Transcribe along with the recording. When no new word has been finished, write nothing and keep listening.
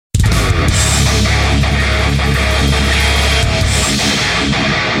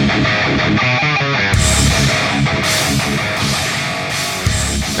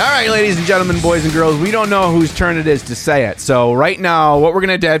right, ladies and gentlemen, boys and girls, we don't know whose turn it is to say it. So right now, what we're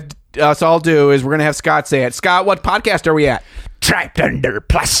going to us all do is we're going to have Scott say it. Scott, what podcast are we at? Trapped under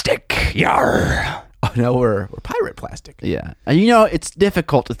plastic. Yar. Oh, no, we're pirate plastic. Yeah. And you know, it's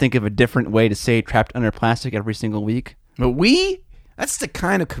difficult to think of a different way to say trapped under plastic every single week. But that's the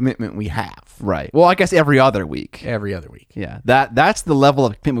kind of commitment we have. Right. Well, I guess every other week. Every other week. Yeah. That's the level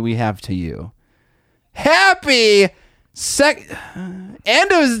of commitment we have to you. Happy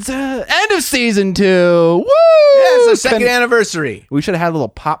end of season 2. Woo! Yeah, it's the second anniversary. We should have had little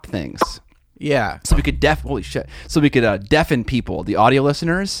pop things. Yeah. So we could So we could deafen people, the audio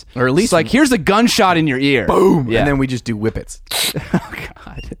listeners. Or at least it's like, here's a gunshot in your ear. Boom. Yeah. And then we just do whippets. Oh,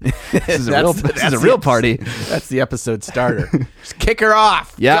 God. This is a real party. That's the episode starter. Just kick her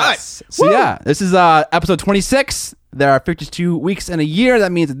off. Yes. Good. So Woo! yeah, this is episode 26. There are 52 weeks in a year.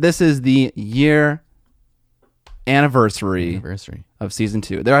 That means that this is the year anniversary of season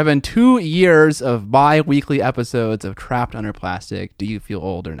 2. There have been 2 years of bi-weekly episodes of Trapped Under Plastic. Do you feel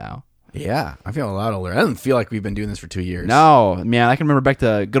older now? Yeah, I feel a lot older. I don't feel like we've been doing this for 2 years. No, man, I can remember back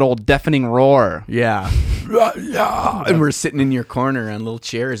to good old Deafening Roar. Yeah. And we're sitting in your corner on little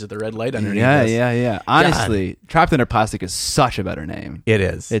chairs with the red light underneath us. Yeah. Honestly, Trapped Under Plastic is such a better name. It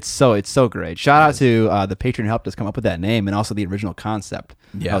is. It's so great. Shout out to the patron who helped us come up with that name and also the original concept.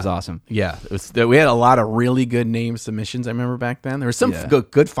 Yeah. That was awesome. Yeah. We had a lot of really good name submissions, I remember back then. There were some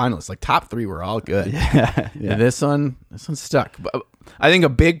good finalists. Like top 3 were all good. Yeah. And this one stuck. But I think a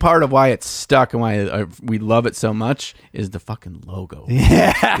big part of why it's stuck and why we love it so much is the fucking logo.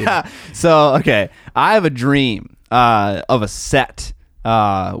 Yeah. So, okay. I have a dream of a set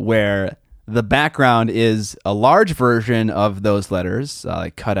where the background is a large version of those letters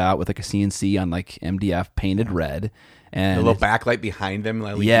like cut out with like a CNC on like MDF painted red. And a little backlight behind them,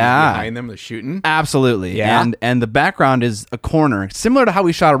 like behind them, they're shooting. Absolutely. Yeah. And the background is a corner, similar to how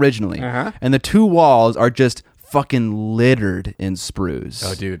we shot originally. Uh-huh. And the 2 walls are just fucking littered in sprues.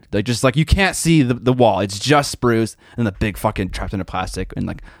 Oh, dude. Like just like you can't see the wall. It's just sprues and the big fucking trapped under plastic and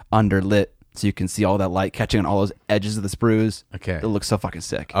like underlit so you can see all that light catching on all those edges of the sprues. Okay. It looks so fucking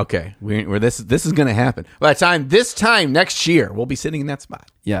sick. Okay. This is going to happen. By the time next year, we'll be sitting in that spot.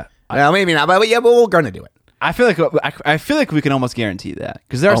 Yeah. Well, maybe not, but we're going to do it. I feel like we can almost guarantee that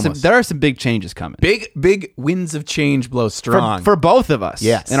because there are some big changes coming. Big winds of change blow strong for both of us.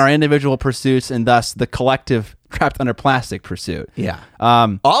 Yes. In our individual pursuits and thus the collective trapped under plastic pursuit. Yeah.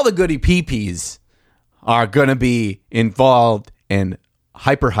 All the goody peepees are going to be involved and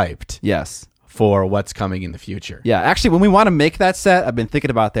hyper hyped. Yes. For what's coming in the future. Yeah, actually, when we want to make that set, I've been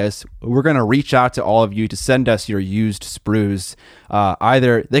thinking about this. We're going to reach out to all of you to send us your used sprues.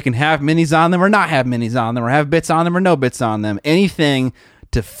 Either they can have minis on them or not have minis on them, or have bits on them or no bits on them. Anything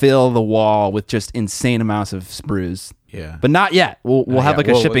to fill the wall with just insane amounts of sprues. Yeah, but not yet. We'll have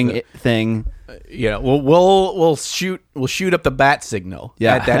a shipping thing. Yeah, we'll shoot up the bat signal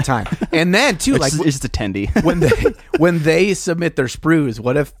at that time, and then too, it's just a tendy. when they submit their sprues,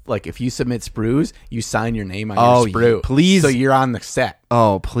 what if you submit sprues, you sign your name on your sprue, please, so you're on the set.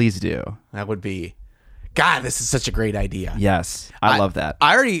 Oh, please do. That would be. God, this is such a great idea. Yes, I love that.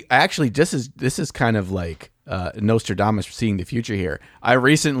 This is kind of like Nostradamus seeing the future here. I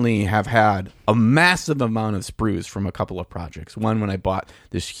recently have had a massive amount of sprues from a couple of projects. One when I bought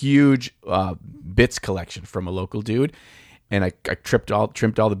this huge bits collection from a local dude, and I trimmed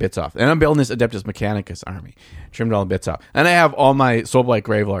all the bits off. And I'm building this Adeptus Mechanicus army. Trimmed all the bits off. And I have all my Soul Blight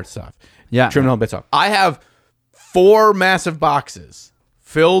Gravelord stuff. Yeah. Trimmed all the bits off. I have 4 massive boxes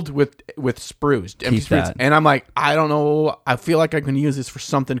filled with sprues, empty sprues. And I'm like, I don't know. I feel like I can use this for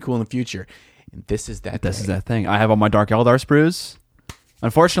something cool in the future. And this is that thing. I have all my Dark Eldar sprues.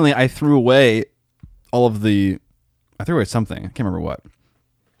 Unfortunately, I threw away something. I can't remember what.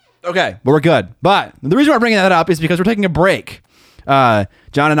 Okay, but we're good. But the reason we're bringing that up is because we're taking a break. John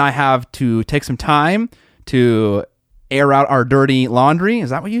and I have to take some time to air out our dirty laundry.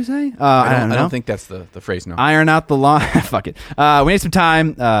 Is that what you say? I don't think that's the phrase, no. Iron out the laundry. Fuck it. We need some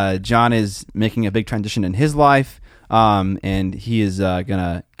time. John is making a big transition in his life. And he is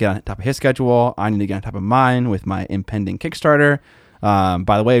gonna get on top of his schedule. I need to get on top of mine with my impending Kickstarter.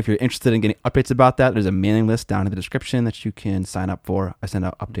 By the way, if you're interested in getting updates about that, there's a mailing list down in the description that you can sign up for. I send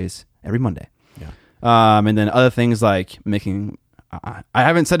out updates every Monday. Yeah. And then other things like making. I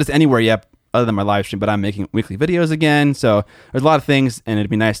haven't said this anywhere yet, other than my live stream, but I'm making weekly videos again. So there's a lot of things, and it'd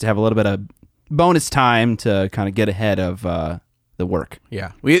be nice to have a little bit of bonus time to kind of get ahead of the work.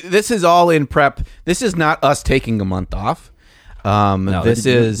 Yeah. This is all in prep. This is not us taking a month off. No,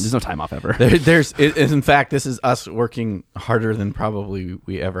 there's no time off ever. In fact, this is us working harder than probably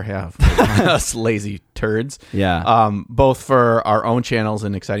we ever have. Us lazy turds. Yeah. Both for our own channels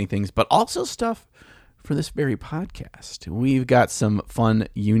and exciting things, but also stuff for this very podcast. We've got some fun,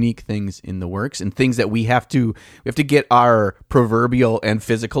 unique things in the works and things that we have to get our proverbial and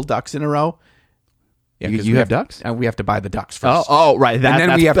physical ducks in a row. Yeah, you have ducks? And we have to buy the ducks first. Oh, right.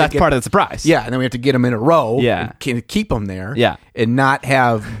 That's part of the surprise. Yeah, and then we have to get them in a row. Yeah. And keep them there. Yeah. And not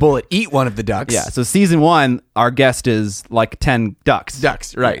have Bullet eat one of the ducks. Yeah. So season 1, our guest is like 10 ducks.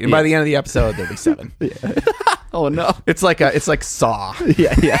 Ducks, right. And by the end of the episode, there'll be 7. Oh, no. It's like Saw.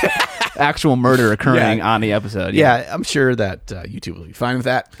 Yeah. Actual murder occurring on the episode. Yeah, I'm sure that YouTube will be fine with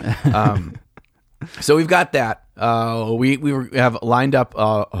that. So we've got that. We have lined up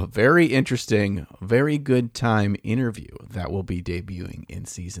a very interesting, very good time interview that will be debuting in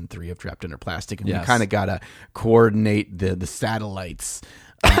season 3 of Trapped Under Plastic, and we kind of got to coordinate the satellites,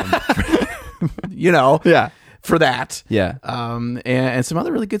 for that. Yeah. And some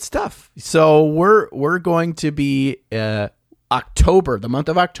other really good stuff. So we're going to be October, the month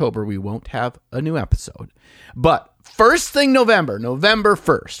of October. We won't have a new episode, but first thing November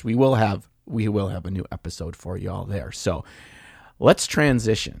 1st, we will have a new episode for you all there. So let's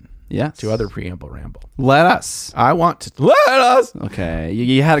transition to other preamble ramble. Let us. Let us. Okay.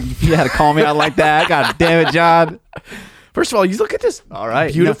 You had to call me out like that. God damn it, John. First of all, you look at this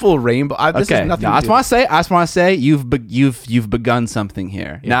beautiful rainbow. This is nothing. I just want to say you've begun something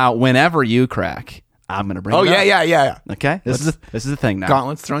here. Yeah. Now, whenever you crack, I'm going to bring it up. Yeah. Okay? This is the thing now.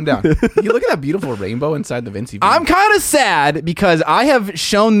 Gauntlets thrown down. You look at that beautiful rainbow inside the Vinci. I'm kind of sad because I have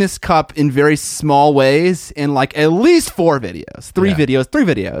shown this cup in very small ways in like at least 4 videos. 3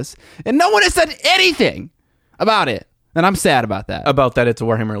 videos. And no one has said anything about it. And I'm sad about that. About that it's a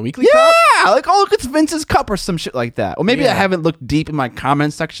Warhammer Weekly cup? Yeah! Like, oh, look, it's Vince's cup or some shit like that. Or maybe I haven't looked deep in my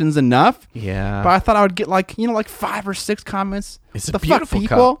comment sections enough. Yeah. But I thought I would get like 5 or 6 comments. It's a beautiful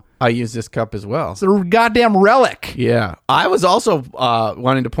cup. I use this cup as well. It's a goddamn relic. Yeah. I was also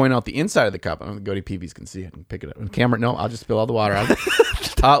wanting to point out the inside of the cup. I don't think Goaty PVs can see it and pick it up. And camera, no, I'll just spill all the water out.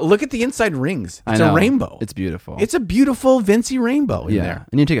 Look at the inside rings. It's a rainbow. It's beautiful. It's a beautiful Vinci rainbow in there.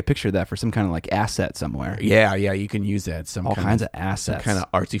 And you take a picture of that for some kind of like asset somewhere. Yeah. You can use that. All kinds of assets. Some kind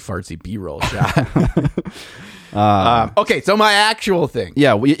of artsy-fartsy B-roll shot. Okay, so my actual thing.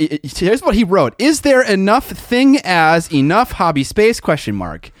 Yeah, here's what he wrote. Is there enough thing as enough hobby space ?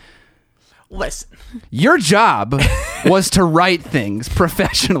 Listen. Your job was to write things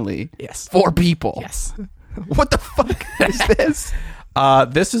professionally for people. Yes. What the fuck is this?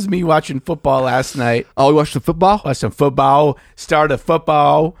 This is me watching football last night. Oh, you watched the football? Watched some football. Started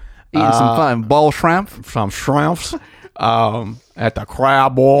football. Eating some fun ball shrimp. Some shrimps. At the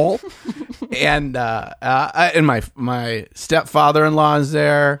crab bowl. And my stepfather-in-law is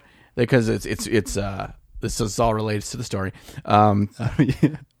there because it's this is all related to the story. We'll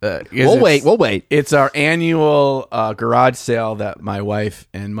wait. It's our annual garage sale that my wife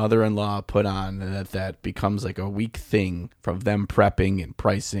and mother-in-law put on, that becomes like a week thing from them prepping and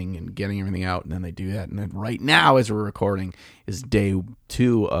pricing and getting everything out, and then they do that. And then right now, as we're recording, is day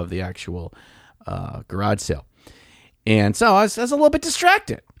 2 of the actual garage sale. And so I was a little bit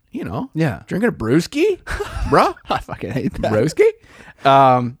distracted, drinking a brewski, bro. I fucking hate that. Brewski.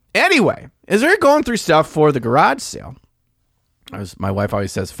 Anyway, as they're going through stuff for the garage sale, my wife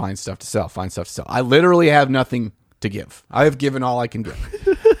always says, find stuff to sell. I literally have nothing to give. I have given all I can give.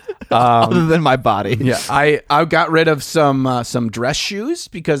 Other than my body. Yeah, I got rid of some dress shoes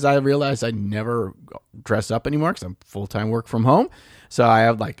because I realized I never dress up anymore because I'm full-time work from home. So I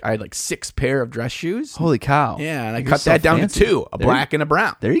had like 6 pair of dress shoes. Holy cow. Yeah, and I cut that down to 2, a black and a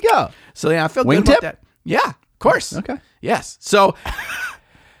brown. There you go. So yeah, I feel Wingtip? good about that. Yeah, of course. Okay. Yes. So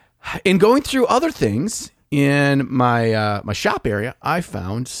in going through other things in my my shop area, I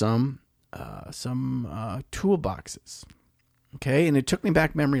found some toolboxes. Okay, and it took me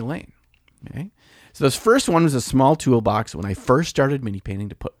back memory lane. Okay, so this first one was a small toolbox when I first started mini painting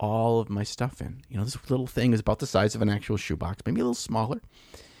to put all of my stuff in. This little thing is about the size of an actual shoebox, maybe a little smaller.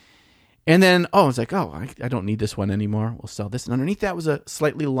 And then, I was like, I don't need this one anymore. We'll sell this. And underneath that was a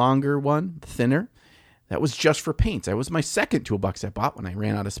slightly longer one, thinner. That was just for paints. That was my second toolbox I bought when I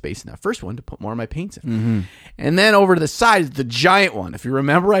ran out of space in that first one to put more of my paints in. Mm-hmm. And then over to the side is the giant one. If you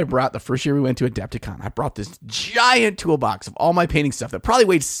remember, I brought the first year we went to Adepticon, I brought this giant toolbox of all my painting stuff that probably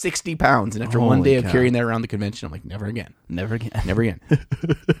weighed 60 pounds. And after one day of carrying that around the convention, I'm like, never again. Never again. Never again.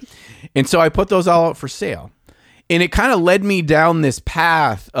 And so I put those all out for sale. And it kind of led me down this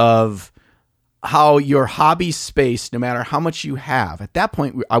path of how your hobby space, no matter how much you have, at that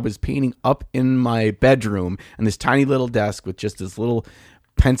point, I was painting up in my bedroom and this tiny little desk with just this little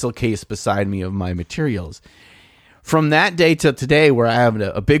pencil case beside me of my materials. From that day till today, where I have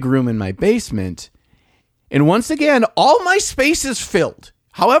a big room in my basement, and once again, all my space is filled.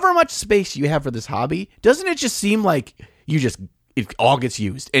 However much space you have for this hobby, doesn't it just seem like it all gets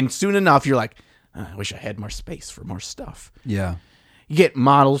used? And soon enough, you're like, I wish I had more space for more stuff. Yeah. You get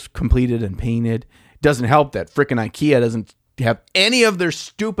models completed and painted. Doesn't help that frickin' IKEA doesn't have any of their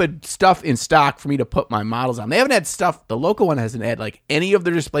stupid stuff in stock for me to put my models on. They haven't had stuff. The local one hasn't had like any of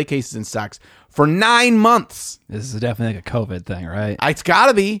their display cases in stocks for 9 months. This is definitely like a COVID thing, right? It's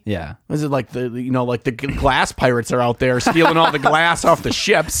gotta be. Yeah. Is it like the glass pirates are out there stealing all the glass off the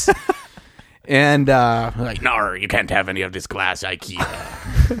ships? And like, no, you can't have any of this glass,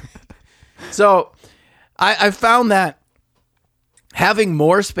 IKEA. So I found that having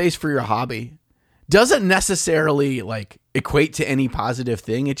more space for your hobby doesn't necessarily like equate to any positive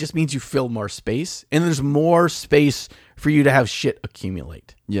thing. It just means you fill more space, and there's more space for you to have shit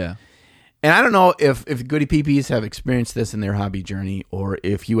accumulate. Yeah. And I don't know if Goody PPs have experienced this in their hobby journey, or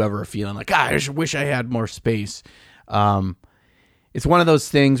if you ever are feeling like, I just wish I had more space. It's one of those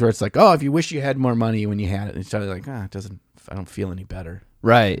things where it's like, oh, if you wish you had more money when you had it, and it's like, I don't feel any better.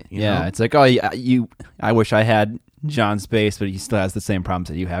 Right. You yeah. know? It's like, oh, I wish I had John's space, but he still has the same problems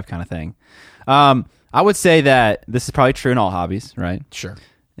that you have, kind of thing. I would say that this is probably true in all hobbies, right? Sure.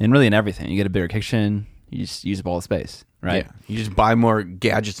 And really in everything. You get a bigger kitchen, you just use up all the space, right? Yeah. You just buy more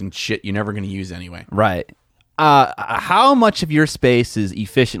gadgets and shit you're never going to use anyway. Right. How much of your space is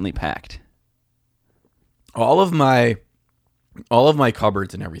efficiently packed? All of my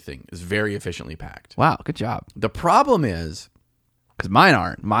cupboards and everything is very efficiently packed. Wow, good job. The problem is, because mine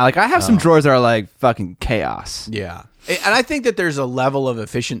aren't. I have some drawers that are like fucking chaos. yeah. And I think that there's a level of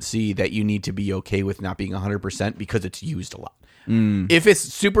efficiency that you need to be okay with not being 100% because it's used a lot. If it's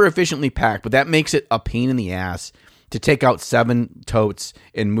super efficiently packed, but that makes it a pain in the ass to take out 7 totes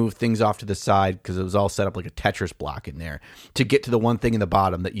and move things off to the side because it was all set up like a Tetris block in there to get to the one thing in the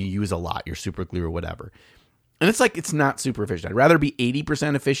bottom that you use a lot, your super glue or whatever. And it's like, it's not super efficient. I'd rather be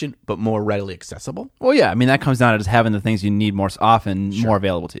 80% efficient, but more readily accessible. Well, yeah. I mean, that comes down to just having the things you need more often, more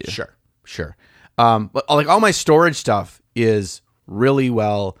available to you. Sure. But like all my storage stuff is really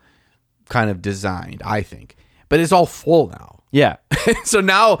well kind of designed, I think. But it's all full now. Yeah. So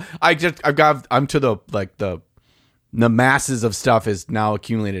now I'm to the masses of stuff is now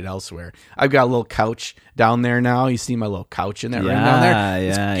accumulated elsewhere. I've got a little couch down there now. You see my little couch in that room down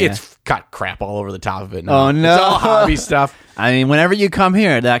there? It's got crap all over the top of it now. Oh, no. It's all hobby stuff. I mean, whenever you come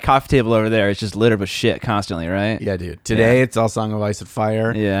here, that coffee table over there is just littered with shit constantly, right? Yeah, dude. Today it's all Song of Ice and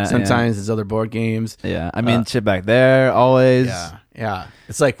Fire. Yeah. Sometimes it's other board games. Yeah. I mean, shit back there, always. Yeah.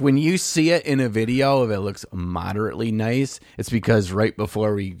 It's like when you see it in a video, if it looks moderately nice, it's because right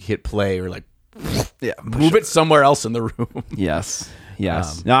before we hit play, we're like, move it somewhere else in the room. Yes.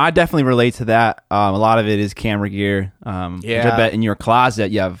 No, I definitely relate to that. A lot of it is camera gear. Which I bet in your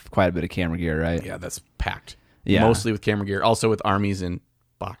closet you have quite a bit of camera gear, right? Yeah, that's packed. Yeah. Mostly with camera gear, also with armies and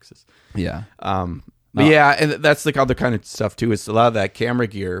boxes. Yeah. But yeah, and that's the other kind of stuff too. It's a lot of that camera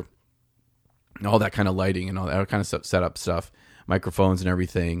gear, all that kind of lighting and all that kind of setup stuff, microphones and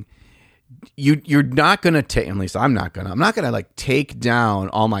everything. You're not gonna take, at least I'm not gonna like take down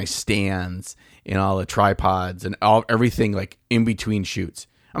all my stands and all the tripods and everything like in between shoots.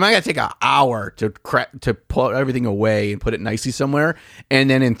 I'm not gonna take an hour to pull everything away and put it nicely somewhere, and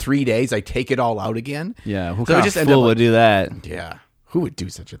then in 3 days I take it all out again. Yeah, who so kind of fool would do that? Yeah, who would do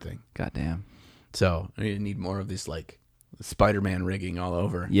such a thing? Goddamn. So I need more of this like Spider-Man rigging all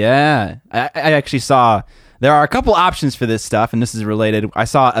over. Yeah, I actually saw there are a couple options for this stuff, and this is related. I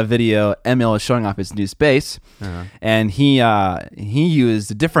saw a video. Emil is showing off his new space, and he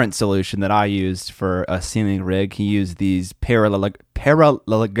used a different solution that I used for a ceiling rig. He used these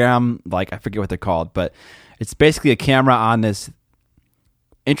parallelogram, like I forget what they're called, but it's basically a camera on this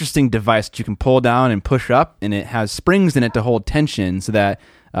interesting device that you can pull down and push up, and it has springs in it to hold tension so that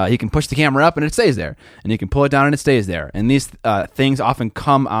you can push the camera up and it stays there, and you can pull it down and it stays there. And these things often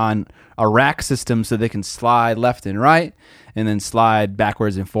come on a rack system so they can slide left and right and then slide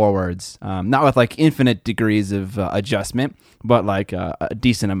backwards and forwards, not with like infinite degrees of adjustment, but like a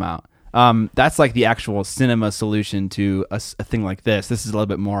decent amount. That's like the actual cinema solution to a thing like this. This is a little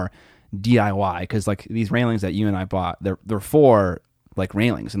bit more DIY because like these railings that you and I bought, they're for like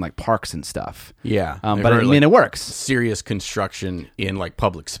railings and like parks and stuff. Yeah. But I mean, it works. Serious construction in like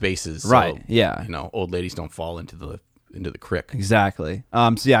public spaces. So, right. Yeah. Old ladies don't fall into the into the crick. Exactly.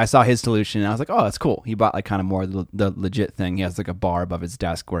 So yeah, I saw his solution and I was like, oh, that's cool. He bought like kind of more the legit thing. He has like a bar above his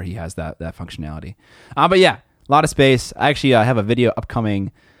desk where he has that functionality. But yeah, a lot of space. I actually have a video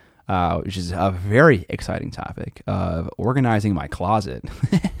upcoming, which is a very exciting topic of organizing my closet.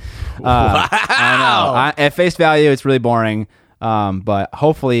 Wow. I know. At face value, it's really boring. But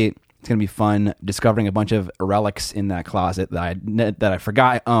hopefully it's going to be fun discovering a bunch of relics in that closet that I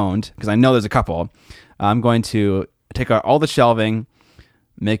forgot I owned, because I know there's a couple. I'm going to take out all the shelving,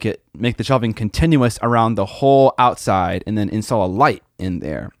 make the shelving continuous around the whole outside, and then install a light in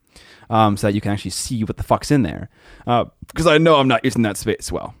there, so that you can actually see what the fuck's in there. Because I know I'm not using that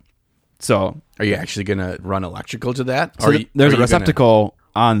space well. So, are you actually going to run electrical to that? So there's a receptacle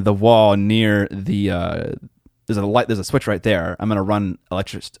on the wall near the. There's a light. There's a switch right there. I'm going to run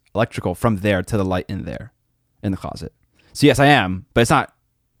electrical from there to the light in there, in the closet. So yes, I am, but it's not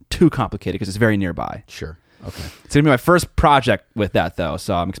too complicated because it's very nearby. Sure. Okay. It's gonna be my first project with that though,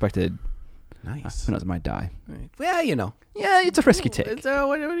 so I'm expected. Nice. Who knows? It might die. Well, Yeah, it's a risky take.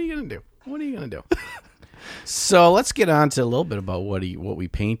 What are you gonna do? What are you gonna do? So let's get on to a little bit about what we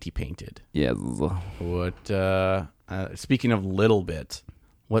painted. Yeah. What? Speaking of little bit,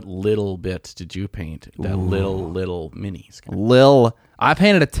 what little bit did you paint? That little minis. I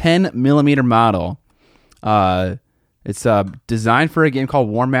painted a 10 millimeter model. It's designed for a game called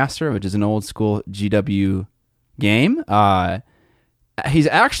War Master, which is an old school GW game. He's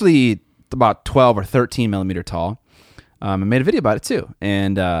actually about 12 or 13 millimeter tall. I made a video about it too.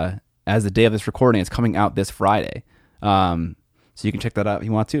 And as the day of this recording, it's coming out this Friday. So you can check that out if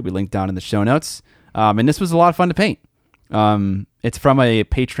you want to. It'll be linked down in the show notes. And this was a lot of fun to paint. It's from a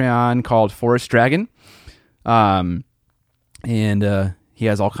Patreon called Forest Dragon. And he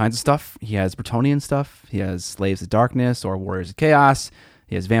has all kinds of stuff. He has Bretonnian stuff. He has Slaves of Darkness or Warriors of Chaos.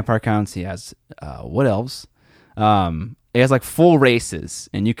 He has vampire counts. He has Wood Elves. He has like full races,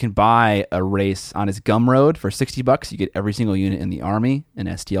 and you can buy a race on his Gumroad for $60. You get every single unit in the army in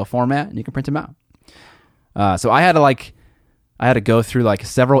STL format, and you can print them out. So I had to go through like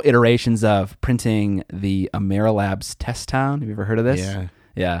several iterations of printing the Amerilabs Test Town. Have you ever heard of this?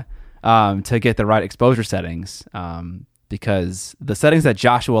 Yeah. To get the right exposure settings. Because the settings that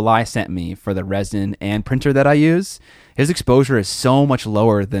Joshua Lai sent me for the resin and printer that I use, his exposure is so much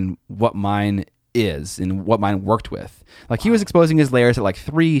lower than what mine is and what mine worked with. Like he was exposing his layers at like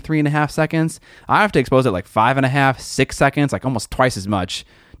 3.5 seconds. I have to expose it like 5.5, 6 seconds, like almost twice as much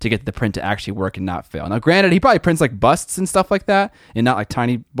to get the print to actually work and not fail. Now, granted, he probably prints like busts and stuff like that and not like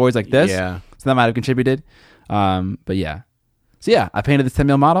tiny boys like this. Yeah. So that might have contributed. But yeah. So yeah, I painted this 10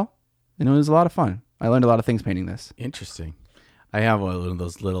 mil model and it was a lot of fun. I learned a lot of things painting this. Interesting. I have one of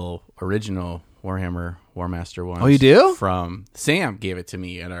those little original Warhammer War Master ones. Oh, you do? From Sam gave it to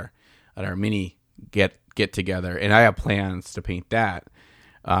me at our mini get together, and I have plans to paint that.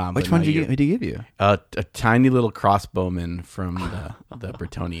 Which one did he give you? A tiny little crossbowman from the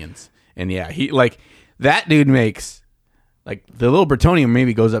Bretonnians, and yeah, he like that dude makes like the little Bretonnian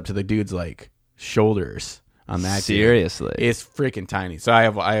maybe goes up to the dude's like shoulders. On that seriously, it's freaking tiny. So I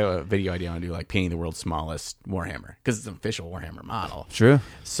have a video idea on do like painting the world's smallest Warhammer because it's an official Warhammer model. True.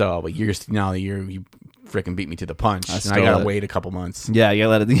 So, but you freaking beat me to the punch, and I gotta wait a couple months. Yeah, you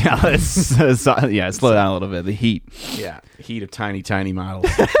gotta let it. Slow down a little bit. The heat. Yeah, heat of tiny models.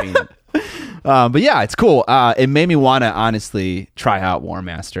 But yeah, it's cool. It made me want to honestly try out War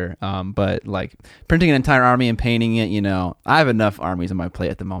Master. But like printing an entire army and painting it, I have enough armies on my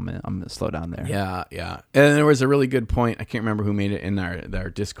plate at the moment. I'm gonna slow down there. Yeah. And there was a really good point. I can't remember who made it in our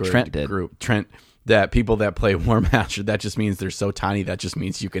Discord group. Trent. That people that play War Master, that just means they're so tiny. That just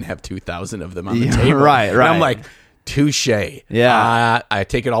means you can have 2,000 of them on the table. Right. And I'm like, touche. Yeah. I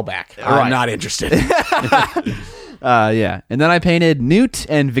take it all back. I'm not interested. Yeah. And then I painted Newt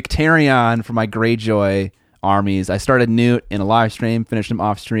and Victarion for my Greyjoy armies. I started Newt in a live stream, finished him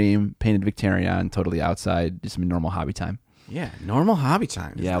off stream, painted Victarion totally outside, just some normal hobby time. Yeah, normal hobby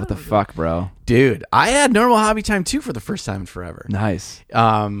time. Yeah, what the fuck, bro? Dude, I had normal hobby time too for the first time in forever. Nice.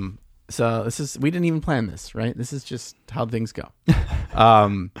 So we didn't even plan this, right? This is just how things go.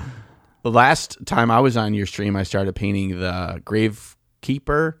 The last time I was on your stream, I started painting the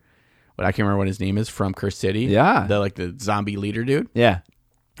Gravekeeper. But I can't remember what his name is from Curse City. Yeah. The zombie leader dude. Yeah.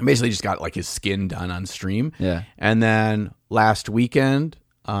 I basically just got like his skin done on stream. Yeah. And then last weekend,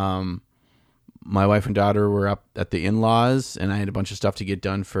 my wife and daughter were up at the in-laws, and I had a bunch of stuff to get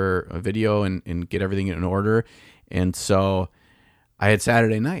done for a video and get everything in order. And so I had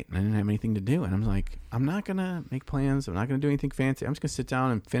Saturday night, and I didn't have anything to do. And I'm like, I'm not going to make plans. I'm not going to do anything fancy. I'm just going to sit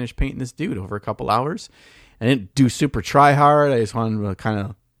down and finish painting this dude over a couple hours. I didn't do super try hard. I just wanted to kind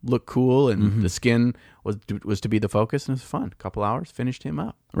of look cool, and the skin was to be the focus, and it was fun. A couple hours, finished him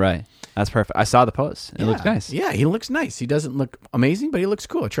up. Right. That's perfect. I saw the post. It looks nice. Yeah, he looks nice. He doesn't look amazing, but he looks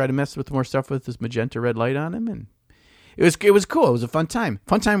cool. I tried to mess with more stuff with this magenta red light on him, and it was cool. It was a fun time.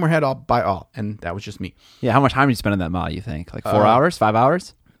 Fun time we had by all, and that was just me. Yeah. How much time did you spend on that model, you think? Like 4 hours, 5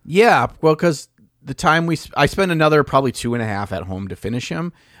 hours? Yeah, well, because the time I spent another probably 2.5 at home to finish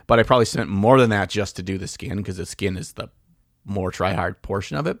him, but I probably spent more than that just to do the skin, because the skin is the more try hard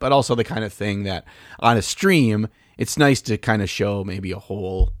portion of it, but also the kind of thing that on a stream, it's nice to kind of show maybe a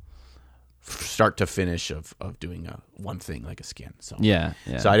whole start to finish of doing one thing like a skin. So Yeah.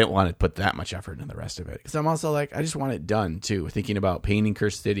 So I didn't want to put that much effort in the rest of it, because I'm also like, I just want it done too. Thinking about painting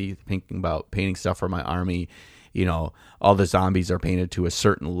Cursed City, thinking about painting stuff for my army. You know, all the zombies are painted to a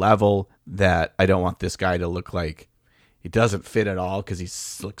certain level that I don't want this guy to look like he doesn't fit at all, because he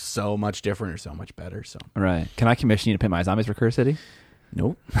looks so much different or so much better. So Right. Can I commission you to paint my zombies for Cursed City?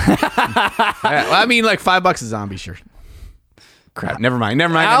 nope. Yeah, well, I mean, like $5 a zombie, sure. Crap. Never mind.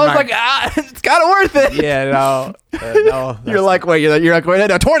 I was like, it's kind of worth it. yeah, no. You're like, wait, no, $20,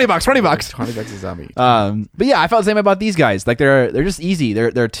 $20. $20 a zombie. But yeah, I felt the same about these guys. Like they're just easy.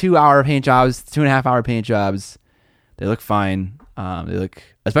 They're 2-hour paint jobs, 2.5-hour paint jobs. They look fine. They look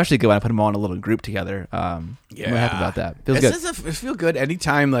especially good when I put them all in a little group together. I'm really happy about that. Feels good. It feels good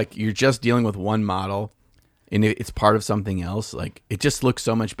anytime like you're just dealing with one model and it's part of something else. Like it just looks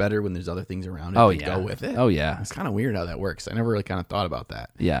so much better when there's other things around it that go with it. Oh yeah. It's kind of weird how that works. I never really kind of thought about that.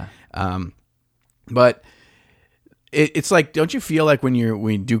 Yeah. But it's like, don't you feel like when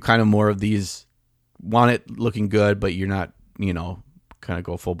you do kind of more of these, want it looking good, but you're not, kind of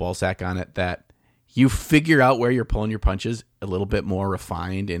go full ball sack on it, that you figure out where you're pulling your punches a little bit more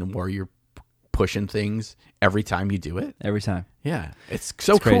refined and where you're pushing things every time you do it. Every time. Yeah. It's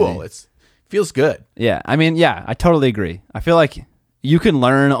so cool. It feels good. Yeah. I mean, yeah, I totally agree. I feel like you can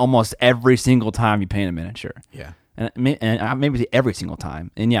learn almost every single time you paint a miniature. Yeah. And maybe every single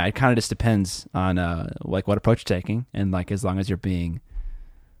time. And yeah, it kind of just depends on like what approach you're taking. And like as long as you're being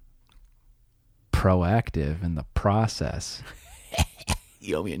proactive in the process.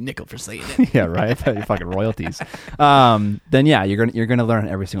 You owe me a nickel for saying it. Yeah, right. You fucking royalties. Then yeah, you're gonna learn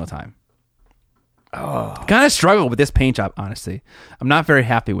every single time. Oh, kind of struggle with this paint job. Honestly, I'm not very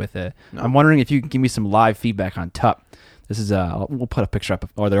happy with it. No. I'm wondering if you can give me some live feedback on Tup. This is we'll put a picture up,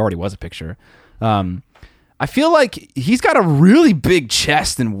 or there already was a picture. I feel like he's got a really big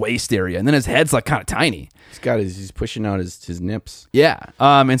chest and waist area, and then his head's like kind of tiny. He's pushing out his nips. Yeah.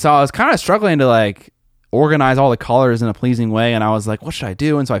 And so I was kind of struggling to like organize all the colors in a pleasing way, and I was like, what should I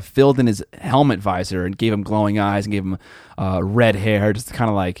do? And so I filled in his helmet visor and gave him glowing eyes and gave him red hair just to kind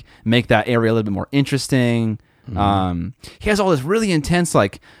of like make that area a little bit more interesting. Mm-hmm. He has all this really intense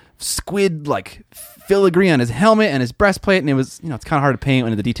like squid like filigree on his helmet and his breastplate, and it was it's kind of hard to paint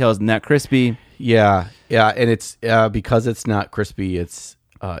when the detail isn't that crispy. Yeah, and it's because it's not crispy, it's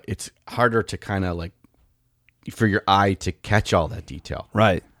harder to kind of like for your eye to catch all that detail.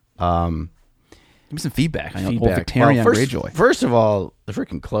 Right. Give me some feedback. Victorian Greyjoy. First of all, the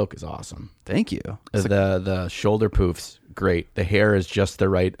freaking cloak is awesome. Thank you. The shoulder poof's great. The hair is just the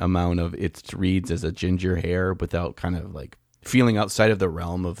right amount of it reads as a ginger hair without kind of like feeling outside of the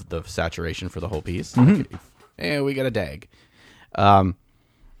realm of the saturation for the whole piece. Mm-hmm. Hey, we got a dag.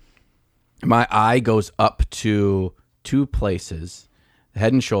 My eye goes up to two places.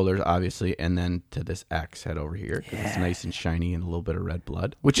 Head and shoulders, obviously, and then to this axe head over here. Yeah. It's nice and shiny and a little bit of red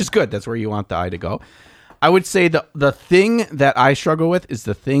blood, which is good. That's where you want the eye to go. I would say the thing that I struggle with is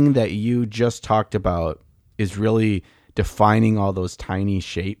the thing that you just talked about is really defining all those tiny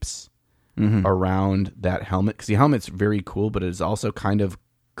shapes around that helmet. Because the helmet's very cool, but it is also kind of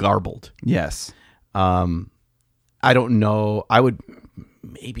garbled. Yes. I don't know. I would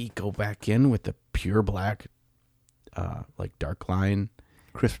maybe go back in with the pure black, like dark line.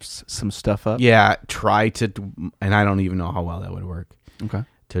 Crisp some stuff up. Yeah, try to, and I don't even know how well that would work. Okay.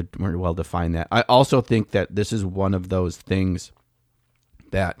 To well define that. I also think that this is one of those things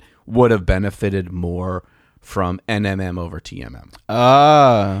that would have benefited more from NMM over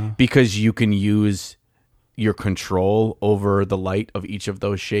TMM. Because you can use your control over the light of each of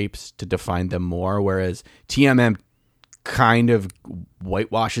those shapes to define them more, whereas TMM kind of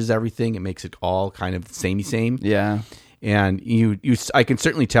whitewashes everything. It makes it all kind of samey same. Yeah. And I can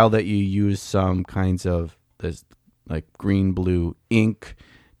certainly tell that you use some kinds of this like green blue ink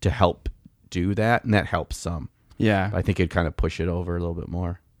to help do that, and that helps some. Yeah. I think it'd kind of push it over a little bit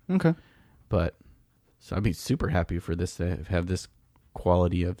more. Okay. But so I'd be super happy for this to have this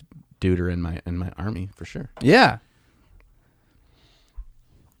quality of deuter in my army for sure. Yeah.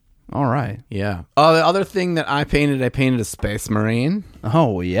 All right. Yeah. Oh, the other thing that I painted a Space Marine.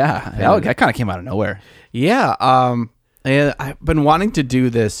 Oh, yeah. That kind of came out of nowhere. Yeah. And I've been wanting to do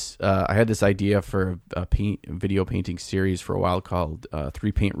this. I had this idea for a video painting series for a while called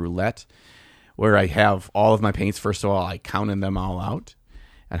 3-Paint Roulette, where I have all of my paints. First of all, I counted them all out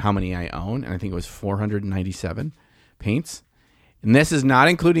and how many I own, and I think it was 497 paints. And this is not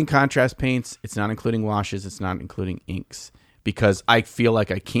including contrast paints. It's not including washes. It's not including inks, because I feel like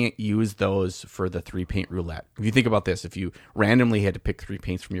I can't use those for the 3-Paint Roulette. If you think about this, if you randomly had to pick 3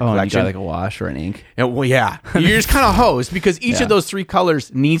 paints from your And you collection, got like a wash or an ink. well, yeah, you're just kind of hosed, because each of those 3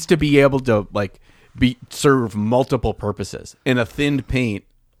 colors needs to be able to serve multiple purposes. And a thinned paint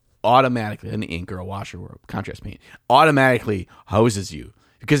automatically, an ink or a wash or a contrast paint, automatically hoses you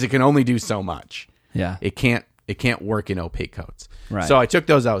because it can only do so much. Yeah. It can't work in opaque coats. Right. So I took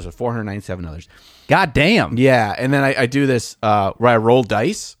those out. It was 497 others. God damn. Yeah, and then I do this where I roll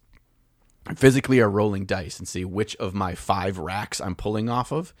dice. I physically are rolling dice and see which of my 5 racks I'm pulling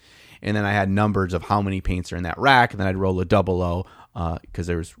off of. And then I had numbers of how many paints are in that rack. And then I'd roll a 00 because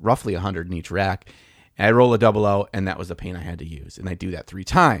there was roughly 100 in each rack. And I'd roll a 00, and that was the paint I had to use. And I do that 3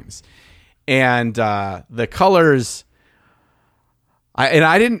 times. And the colors,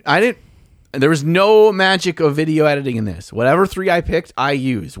 I didn't. There was no magic of video editing in this. Whatever 3 I picked, I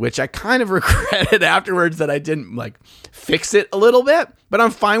used, which I kind of regretted afterwards that I didn't fix it a little bit, but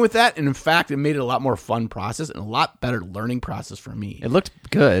I'm fine with that. And in fact, it made it a lot more fun process and a lot better learning process for me. It looked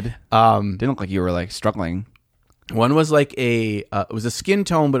good. Didn't look like you were struggling. One was it was a skin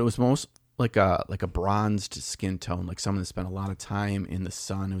tone, but it was most like a bronzed skin tone, like someone that spent a lot of time in the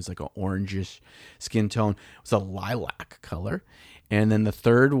sun. It was like an orangish skin tone. It was a lilac color. And then the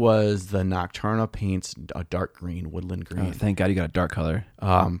third was the Nocturna paints, a dark green, woodland green. Oh, thank God you got a dark color.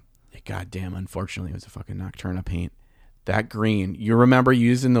 Goddamn, unfortunately, it was a fucking Nocturna paint. That green, you remember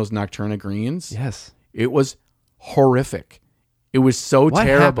using those Nocturna greens? Yes. It was horrific. It was so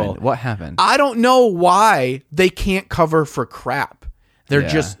terrible. What happened? I don't know why they can't cover for crap. They're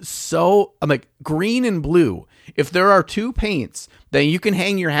just so, I'm like, green and blue. If there are 2 paints that you can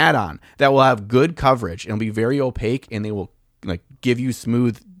hang your hat on that will have good coverage and will be very opaque and they will give you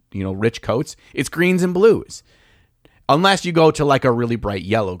smooth, rich coats, it's greens and blues. Unless you go to a really bright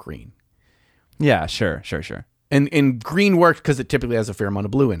yellow green. Yeah, sure. And green works because it typically has a fair amount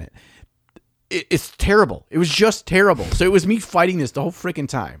of blue in it. It's terrible. It was just terrible. So it was me fighting this the whole freaking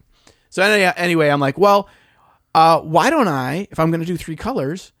time. So anyway, I'm like, well, why don't I, if I'm going to do 3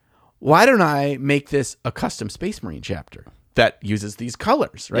 colors, why don't I make this a custom Space Marine chapter that uses these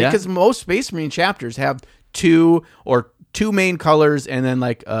colors, right? Because most Space Marine chapters have 2 main colors and then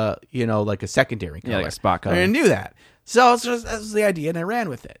a secondary color. Yeah, like a spot color. I didn't do that. So that was the idea, and I ran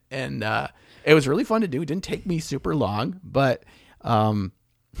with it. And it was really fun to do. It didn't take me super long, but kind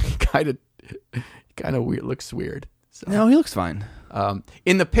of weird. Looks weird. So, no, he looks fine.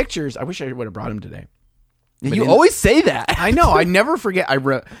 In the pictures, I wish I would have brought him today. You always say that. I know. I never forget.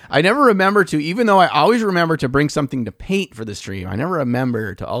 I never remember to, even though I always remember to bring something to paint for the stream, I never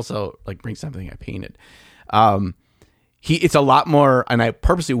remember to also bring something I painted. It's a lot more, and I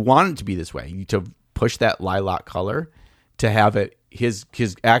purposely want it to be this way, to push that lilac color, to have it, his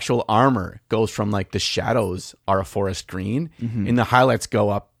actual armor goes from the shadows are a forest green, and the highlights go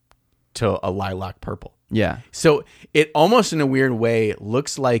up to a lilac purple. Yeah. So it almost in a weird way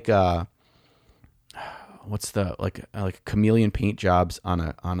looks like what's the chameleon paint jobs on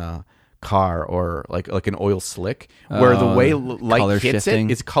a car, or like an oil slick, where the way light hits shifting.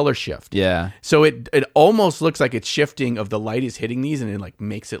 it's color shift. Yeah. So it almost looks like it's shifting of the light is hitting these, and it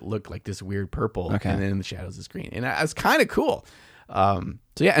makes it look like this weird purple. Okay. And then in the shadows is green, and it's kind of cool. So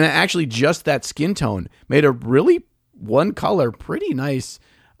yeah, and actually just that skin tone made a really one color pretty nice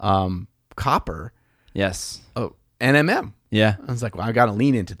copper. Yes. Oh, NMM. Yeah. I was like, well, I got to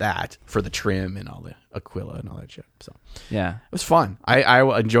lean into that for the trim and all the Aquila and all that shit. So yeah, it was fun. I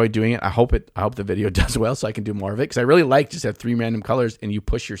enjoyed doing it. I hope the video does well so I can do more of it, because I really like just have 3 random colors, and you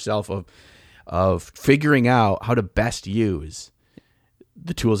push yourself of figuring out how to best use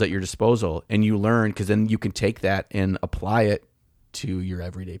the tools at your disposal, and you learn, because then you can take that and apply it to your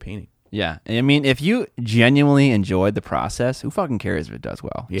everyday painting. Yeah. I mean, if you genuinely enjoyed the process, who fucking cares if it does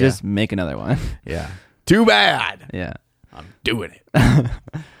well? Yeah. Just make another one. Yeah. Too bad. Yeah. I'm doing it.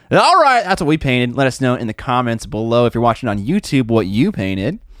 All right, that's what we painted. Let us know in the comments below if you're watching on YouTube what you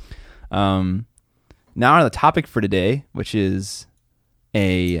painted. Now on to the topic for today, which is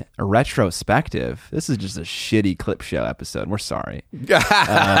a retrospective. This is just a shitty clip show episode. We're sorry.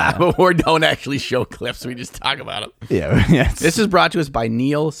 But we don't actually show clips. We just talk about them. Yeah. This is brought to us by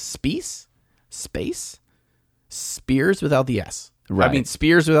Neil Spears without the S. Right. I mean,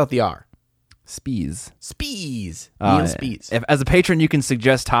 Spears without the R. Spees. Spees. Neil Spees. As a patron, you can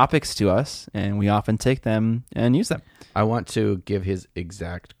suggest topics to us, and we often take them and use them. I want to give his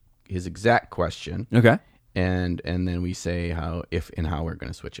exact question. Okay. And then we say how we're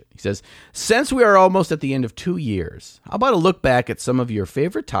going to switch it. He says, since we are almost at the end of 2 years, how about a look back at some of your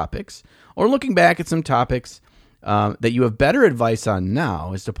favorite topics, or looking back at some topics that you have better advice on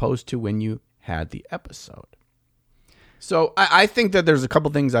now as opposed to when you had the episode. So I think that there's a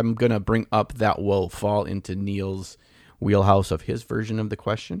couple things I'm going to bring up that will fall into Neil's wheelhouse of his version of the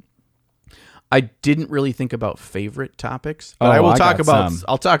question. I didn't really think about favorite topics, but I'll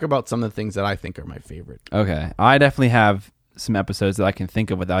talk about some of the things that I think are my favorite. Okay. I definitely have some episodes that I can think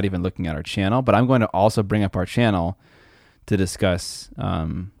of without even looking at our channel, but I'm going to also bring up our channel to discuss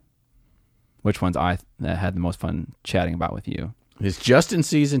which ones I had the most fun chatting about with you. It's just in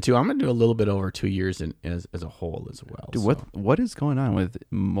season 2. I'm going to do a little bit over 2 years as a whole as well. Dude, what is going on with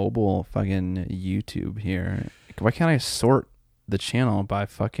mobile fucking YouTube here? Why can't I sort the channel by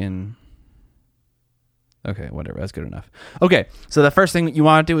fucking... Okay, whatever. That's good enough. Okay, so the first thing that you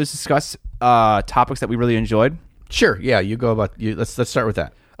want to do is discuss topics that we really enjoyed. Sure. Yeah, you go about you. Let's start with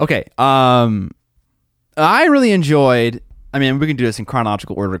that. Okay. I really enjoyed. I mean, we can do this in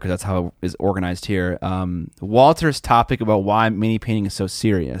chronological order because that's how it is organized here. Walter's topic about why mini painting is so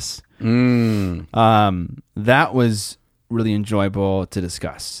serious. That was really enjoyable to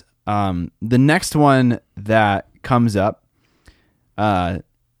discuss. The next one that comes up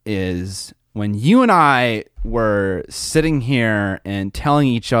is when you and I were sitting here and telling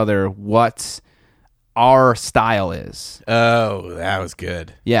each other what our style is. Oh, that was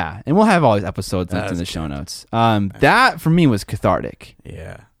good. Yeah, and we'll have all these episodes linked in the show notes. That for me was cathartic.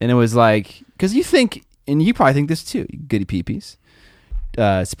 Yeah, and it was like, because you think, and you probably think this too, you goody peepees,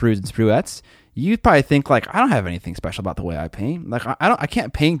 sprues and spruettes. You probably think like, I don't have anything special about the way I paint. Like I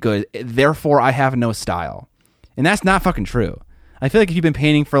can't paint good, therefore I have no style, and that's not fucking true. I feel like if you've been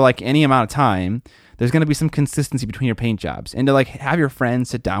painting for like any amount of time, there's going to be some consistency between your paint jobs, and to like have your friends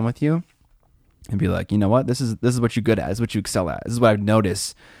sit down with you and be like, you know what, this is what you're good at, this is what you excel at, this is what I've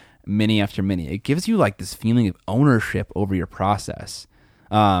noticed mini after mini. It gives you like this feeling of ownership over your process,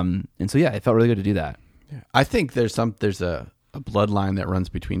 and so yeah, it felt really good to do that. I think there's a bloodline that runs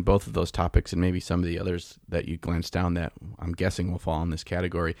between both of those topics, and maybe some of the others that you glanced down that I'm guessing will fall in this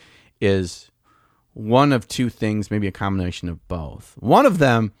category. Is one of two things, maybe a combination of both. One of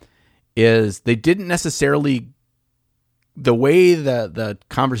them is they didn't necessarily, the way the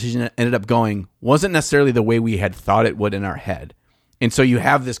conversation ended up going wasn't necessarily the way we had thought it would in our head. And so you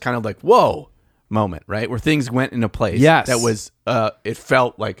have this kind of like, whoa moment, right? Where things went in a place that was, it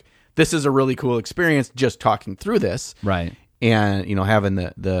felt like this is a really cool experience just talking through this. Right. And, you know, having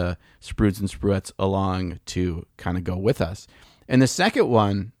the sprues and spruettes along to kind of go with us. And the second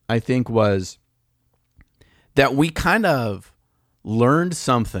one, I think, was that we kind of learned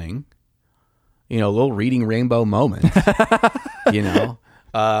something, you know, a little reading rainbow moment, you know,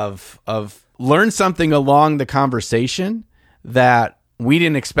 of learn something along the conversation that we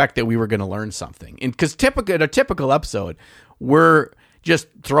didn't expect that we were going to learn something. And because in a typical episode, we're just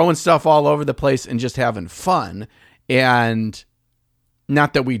throwing stuff all over the place and just having fun. And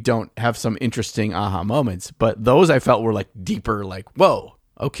not that we don't have some interesting aha moments, but those I felt were like deeper, like, whoa,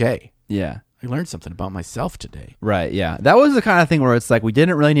 okay. Yeah. I learned something about myself today. Right, yeah. That was the kind of thing where it's like we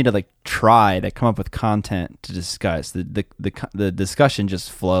didn't really need to like try to come up with content to discuss. The discussion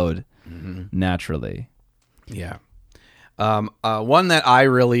just flowed naturally. Yeah. One that I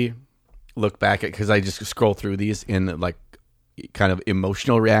really look back at, because I just scroll through these in like kind of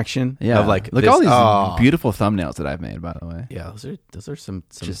emotional reaction. Yeah. Of like, look at all these beautiful thumbnails that I've made, by the way. Yeah, those are some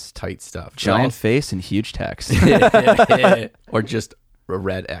just tight stuff. Giant face and huge text. Or just a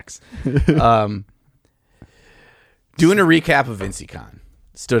red X. Doing a recap of IncyCon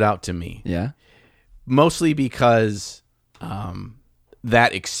stood out to me. Yeah. Mostly because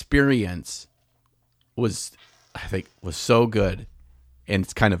that experience was so good, and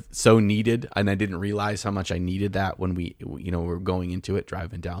it's kind of so needed, and I didn't realize how much I needed that when we were going into it,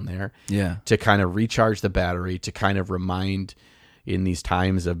 driving down there. Yeah. To kind of recharge the battery, to kind of remind in these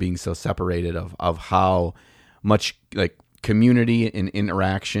times of being so separated of how much like community and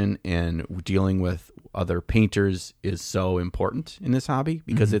interaction and dealing with other painters is so important in this hobby,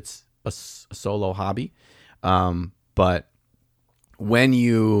 because it's a solo hobby. But when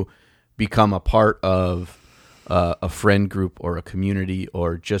you become a part of a friend group or a community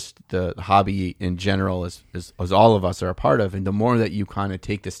or just the hobby in general, as all of us are a part of, and the more that you kind of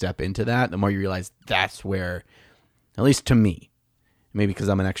take the step into that, the more you realize that's where, at least to me, maybe because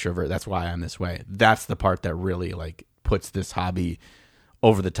I'm an extrovert, that's why I'm this way, that's the part that really like puts this hobby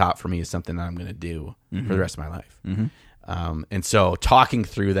over the top for me as something that I'm going to do for the rest of my life. And so talking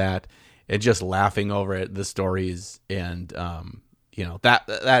through that and just laughing over it, the stories, and that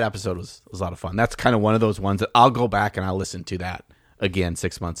episode was a lot of fun. That's kind of one of those ones that I'll go back and I'll listen to that again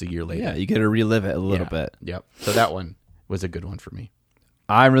 6 months, a year later. Yeah, you get to relive it a little bit. Yep. So that one was a good one for me.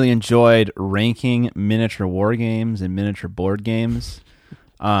 I really enjoyed ranking miniature war games and miniature board games.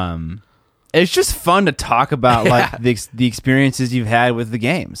 It's just fun to talk about like the experiences you've had with the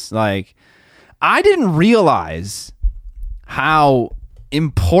games. Like, I didn't realize how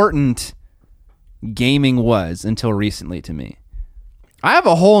important gaming was until recently to me. I have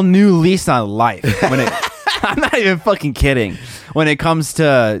a whole new lease on life when it I'm not even fucking kidding. When it comes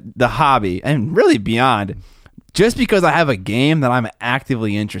to the hobby and really beyond, just because I have a game that I'm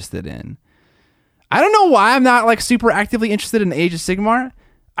actively interested in. I don't know why I'm not like super actively interested in Age of Sigmar.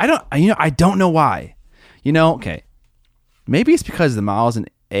 I don't know why. Okay. Maybe it's because the models in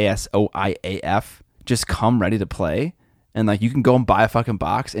ASOIAF just come ready to play, and like you can go and buy a fucking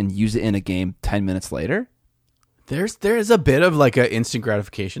box and use it in a game 10 minutes later. There's a bit of like an instant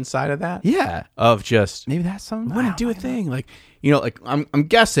gratification side of that. Yeah. Of just maybe that's something. I want to do a thing. Like, like I'm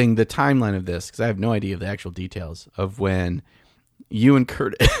guessing the timeline of this, because I have no idea of the actual details of when you and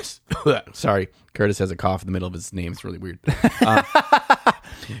Curtis, sorry, Curtis has a cough in the middle of his name. It's really weird.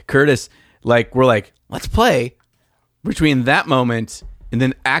 Curtis, we're like, let's play. Between that moment and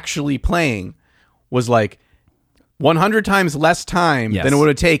then actually playing was like 100 times less time than it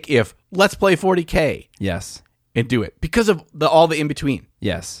would take if let's play 40K. Yes. And do it because of all the in between.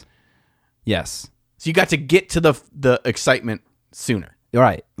 Yes. So you got to get to the excitement sooner.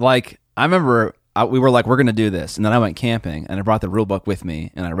 Right. Like, I remember we were like, we're going to do this. And then I went camping and I brought the rule book with me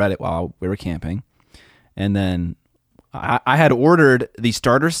and I read it while we were camping. And then I had ordered the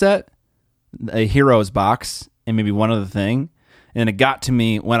starter set, a Heroes box, and maybe one other thing. And it got to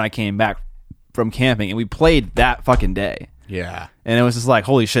me when I came back from camping, and we played that fucking day. Yeah. And it was just like,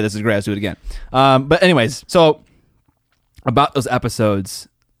 holy shit, this is great. Let's do it again. But anyways, so about those episodes,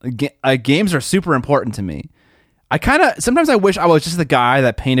 games are super important to me. Sometimes I wish I was just the guy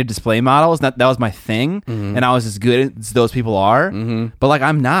that painted display models. That was my thing. And I was as good as those people are. But like,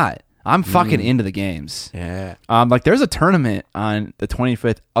 I'm not. I'm fucking into the games. Yeah. Like, there's a tournament on the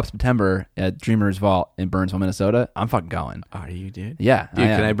 25th of September at Dreamer's Vault in Burnsville, Minnesota. I'm fucking going. Are you, dude? Yeah. Dude,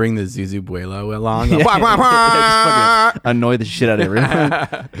 can I bring the Zuzu Buelo along? Just fucking annoy the shit out of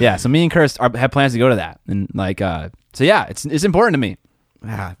everyone. Yeah. So me and Curtis have plans to go to that, and like, so yeah, it's important to me.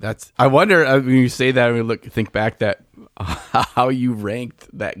 Yeah, I wonder when you say that, we think back that how you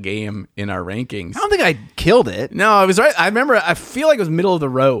ranked that game in our rankings. I don't think I killed it. No, I was right. I remember. I feel like it was middle of the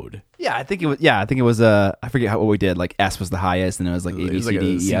road. Yeah, I think it was. Yeah, I think it was. I forget what we did. Like S was the highest, and it was like A, B, C,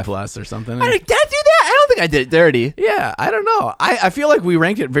 D, E, F plus or something. Did I do that? I don't think I did it dirty. Yeah, I don't know. I feel like we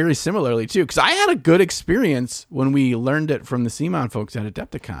ranked it very similarly too, because I had a good experience when we learned it from the CMON folks at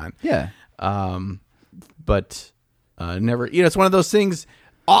Adepticon. Yeah. But never. It's one of those things.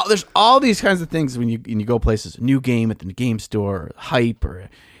 There's all these kinds of things when you go places, a new game at the game store, hype, or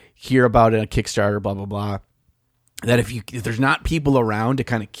hear about it on Kickstarter, blah blah blah. That if there's not people around to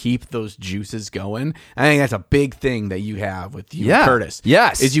kind of keep those juices going, I think that's a big thing that you have with you, and Curtis.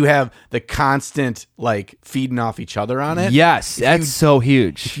 Yes, is you have the constant like feeding off each other on it. Yes, that's so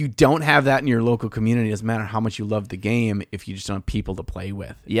huge. If you don't have that in your local community, it doesn't matter how much you love the game if you just don't have people to play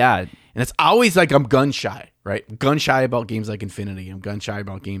with. Yeah, and it's always like I'm gun shy, right? I'm gun shy about games like Infinity. I'm gun shy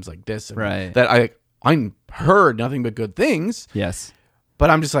about games like this, right? That I heard nothing but good things. Yes, but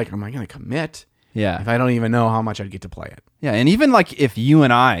I'm just like, am I going to commit? Yeah. If I don't even know how much I'd get to play it. Yeah, and even like if you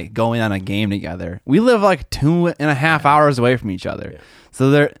and I go in on a game together, we live like 2.5 hours away from each other. Yeah.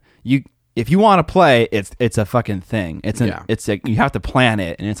 So if you want to play, it's a fucking thing. You have to plan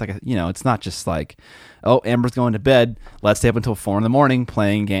it, and it's like it's not just like, oh, Amber's going to bed, let's stay up until 4 a.m.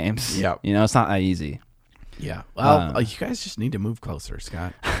 playing games. Yeah. It's not that easy. Yeah. Well, you guys just need to move closer,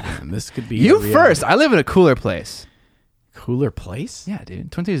 Scott. And this could be you first. I live in a cooler place. Cooler place? Yeah,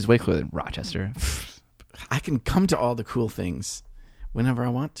 dude. Twin Cities is way cooler than Rochester. I can come to all the cool things whenever I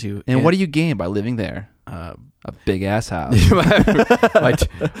want to. And what do you gain by living there? A big ass house.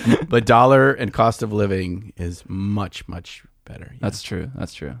 The dollar and cost of living is much, much better. Yeah. That's true.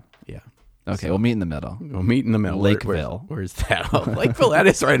 Yeah. Okay, we'll meet in the middle. Lakeville. Where's that? Oh, Lakeville. That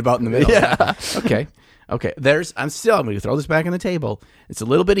is right about in the middle. Yeah. Okay. I'm going to throw this back on the table. It's a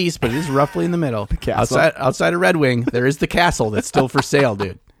little bit east, but it is roughly in the middle. The castle. Outside of Red Wing, there is the castle that's still for sale,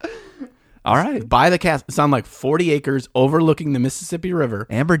 dude. All right. Buy the castle. It's on like 40 acres overlooking the Mississippi River.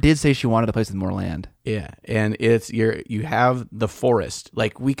 Amber did say she wanted a place with more land. Yeah, and you have the forest.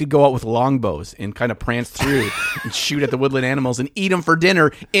 Like, we could go out with longbows and kind of prance through and shoot at the woodland animals and eat them for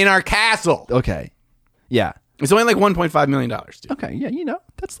dinner in our castle. Okay. Yeah. It's only like $1.5 million, dude. Okay. Yeah.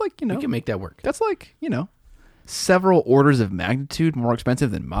 That's like, We can make that work. that's like, several orders of magnitude more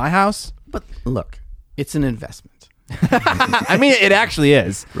expensive than my house. But look, it's an investment. I mean, it actually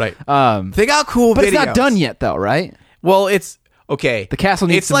is. Right. They got cool but videos. it's not done yet, though, right? Well, it's okay. The castle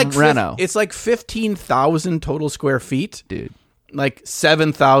needs some reno. It's like 15,000 total square feet. Dude. Like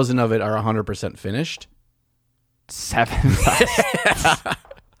 7,000 of it are 100% finished. 7,000.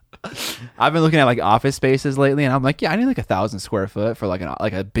 I've been looking at like office spaces lately, and I'm like, yeah, I need like 1,000 square foot for like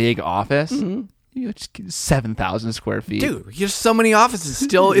a big office. Mm-hmm. 7,000 square feet, dude. There's so many offices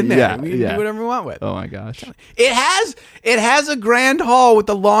still in there. Yeah, we can do whatever we want with. Oh my gosh! It has a grand hall with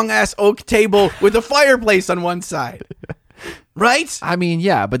a long ass oak table with a fireplace on one side. Right? I mean,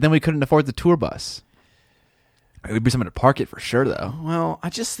 yeah, but then we couldn't afford the tour bus. It would be something to park it for sure, though. Well, I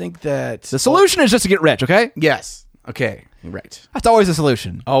just think that the solution is just to get rich. Okay. Yes. Okay. Right. That's always the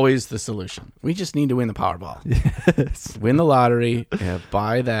solution. Always the solution. We just need to win the Powerball. Yes. Win the lottery.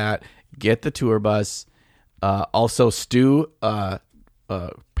 Buy that. Get the tour bus. Also, Stu,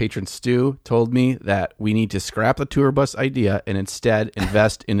 patron Stu, told me that we need to scrap the tour bus idea and instead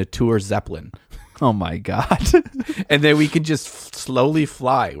invest in a tour Zeppelin. Oh my God. And then we can just slowly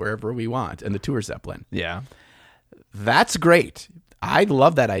fly wherever we want in the tour Zeppelin. Yeah. That's great. I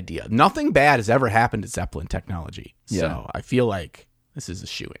love that idea. Nothing bad has ever happened to Zeppelin technology. Yeah. So I feel like this is a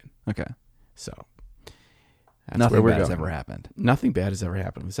shoe-in. Okay. So that's nothing where bad we're has going. ever happened. Nothing bad has ever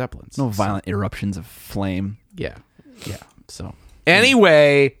happened with Zeppelins. No violent eruptions of flame. Yeah. Yeah. So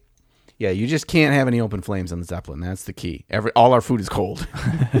anyway, yeah, you just can't have any open flames on the Zeppelin. That's the key. All our food is cold.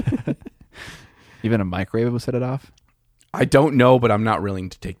 Even a microwave will set it off? I don't know, but I'm not willing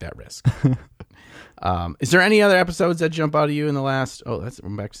to take that risk. Is there any other episodes that jump out of you in the last? Oh, we're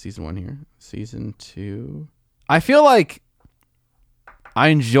back to season 1 here. Season 2. I feel like I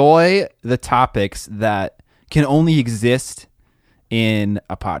enjoy the topics that can only exist in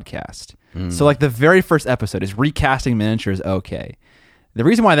a podcast. So like the very first episode is recasting miniatures. Okay. The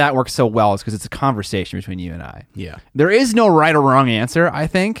reason why that works so well is because it's a conversation between you and I. Yeah. There is no right or wrong answer, I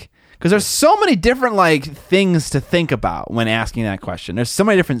think. Because there's so many different like things to think about when asking that question. There's so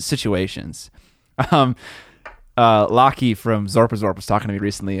many different situations. Lockie from Zorpa Zorp was talking to me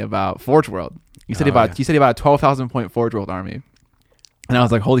recently about Forge World. He said about a 12,000 point Forge World army, and I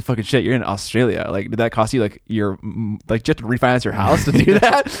was like, "Holy fucking shit! You're in Australia. Like, did that cost you like you have to refinance your house to do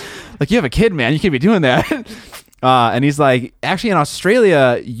that? Like, you have a kid, man. You can't be doing that." And he's like, "Actually, in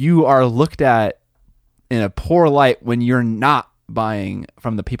Australia, you are looked at in a poor light when you're not buying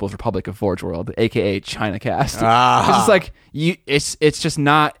from the People's Republic of Forge World, aka ChinaCast. It's like it's just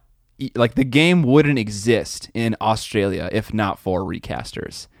not like the game wouldn't exist in Australia if not for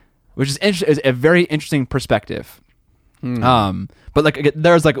recasters, which is a very interesting perspective. But like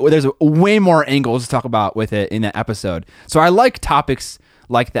there's way more angles to talk about with it in that episode. So I like topics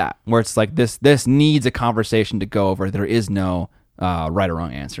like that where it's like this needs a conversation to go over. There is no right or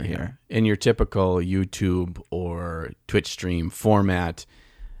wrong answer here. In your typical YouTube or Twitch stream format,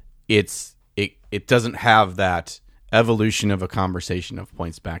 it doesn't have that evolution of a conversation of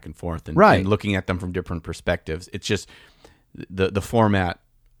points back and forth and looking at them from different perspectives. It's just the format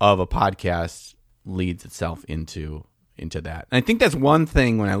of a podcast leads itself into that. And I think that's one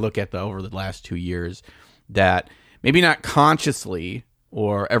thing when I look at over the last 2 years that maybe not consciously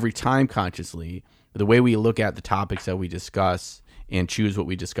or every time consciously, the way we look at the topics that we discuss and choose what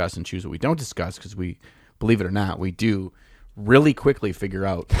we discuss and choose what we don't discuss, because we, believe it or not, we do really quickly figure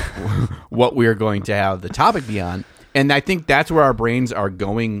out what we're going to have the topic be on. And I think that's where our brains are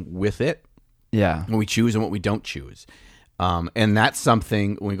going with it. Yeah. When we choose and what we don't choose. And that's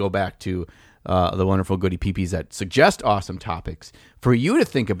something when we go back to the wonderful Goody Peepees that suggest awesome topics for you to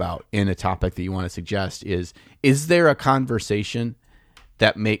think about in a topic that you want to suggest is there a conversation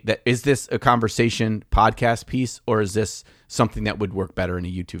is this a conversation podcast piece, or is this something that would work better in a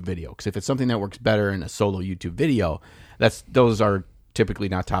YouTube video? Because if it's something that works better in a solo YouTube video, those are typically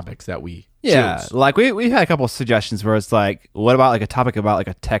not topics that we choose. Like we've had a couple of suggestions where it's like, what about like a topic about like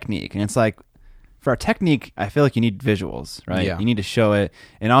a technique? And it's like, for a technique, I feel like you need visuals, right? Yeah. You need to show it.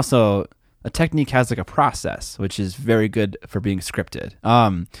 And also a technique has like a process, which is very good for being scripted.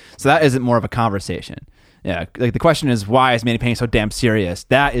 So that isn't more of a conversation. Yeah, like the question is, why is Manny Painting so damn serious?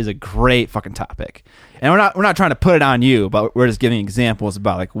 That is a great fucking topic, and we're not trying to put it on you, but we're just giving examples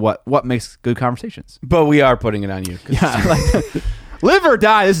about like what makes good conversations. But we are putting it on you. Yeah, Live or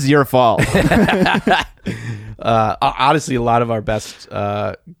die, this is your fault. Honestly, a lot of our best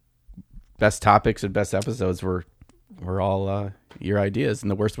topics and best episodes were all your ideas,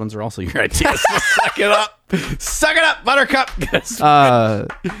 and the worst ones are also your ideas. So suck it up, Buttercup.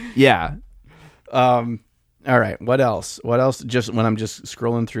 Yeah. All right, what else? Just when I'm just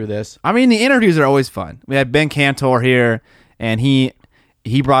scrolling through this, I mean, the interviews are always fun. We had Ben Cantor here, and he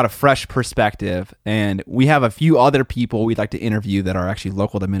brought a fresh perspective, and we have a few other people we'd like to interview that are actually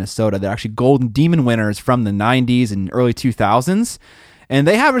local to Minnesota. They're actually Golden Demon winners from the 90s and early 2000s, and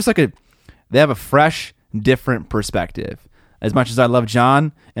they have a fresh, different perspective. As much as I love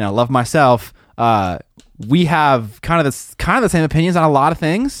John and I love myself, we have kind of the same opinions on a lot of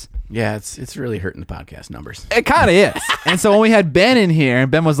things. yeah, it's really hurting the podcast numbers. It kind of is. And so when we had Ben in here,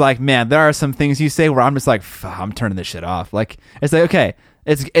 and Ben was like, man, there are some things you say where I'm just like, I'm turning this shit off. Like, it's like, okay,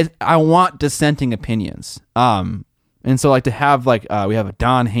 I want dissenting opinions. And so like to have we have a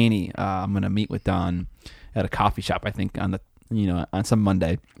Don Haney. I'm going to meet with Don at a coffee shop, I think on some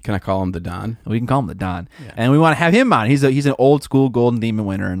Monday. Can I call him the Don? We can call him the Don. Yeah. And we want to have him on. He's an old school Golden Demon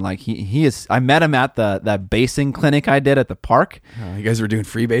winner, and like he is. I met him at that basing clinic I did at the park. Oh, you guys were doing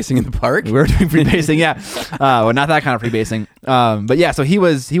free basing in the park? We were doing free basing, yeah. Well, not that kind of free basing. But yeah, so he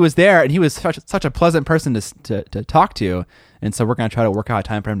was there, and he was such a pleasant person to talk to. And so we're going to try to work out a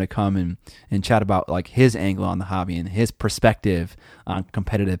time for him to come and chat about like his angle on the hobby and his perspective on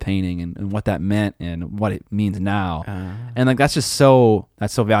competitive painting and what that meant and what it means now. And like that's so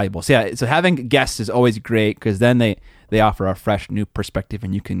valuable. So yeah, so having guests is always great because then they offer a fresh new perspective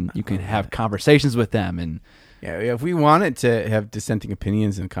and you can have conversations with them. And yeah, if we wanted to have dissenting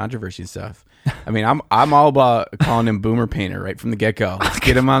opinions and controversy and stuff, I mean, I'm all about calling him Boomer Painter right from the get go. Let's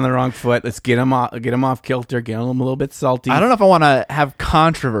get him on the wrong foot. Let's get him off kilter. Get him a little bit salty. I don't know if I want to have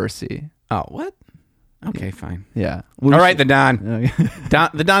controversy. Oh, what? Okay, fine. Yeah. All right, the Don.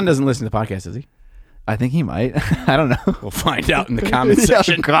 The Don doesn't listen to the podcast, does he? I think he might. I don't know. We'll find out in the comment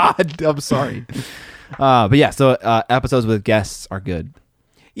section. God, I'm sorry. But yeah, so episodes with guests are good.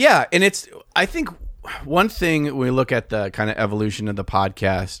 Yeah, and I think one thing when we look at the kind of evolution of the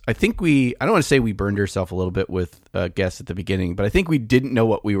podcast, I think I don't want to say we burned ourselves a little bit with guests at the beginning, but I think we didn't know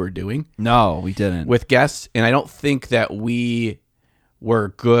what we were doing. No, we didn't. With guests, and I don't think that we were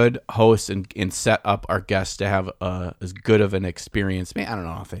good hosts and set up our guests to have as good of an experience. I don't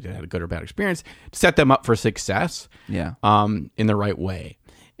know if they did have a good or bad experience, to set them up for success. Yeah. In the right way.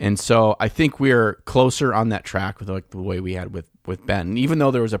 And so I think we're closer on that track with like the way we had with Ben. And even though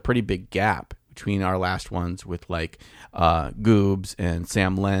there was a pretty big gap between our last ones with like Goobs and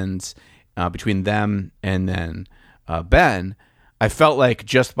Sam Lenz, between them and then Ben, I felt like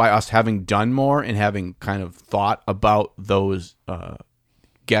just by us having done more and having kind of thought about those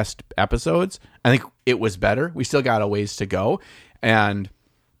guest episodes, I think it was better. We still got a ways to go. And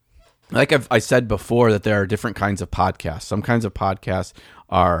like I said before, that there are different kinds of podcasts. Some kinds of podcasts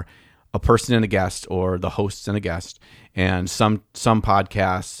are a person and a guest, or the hosts and a guest. And some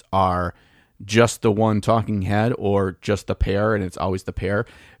podcasts are just the one talking head or just the pair, and it's always the pair.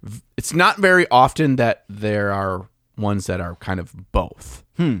 It's not very often that there are ones that are kind of both.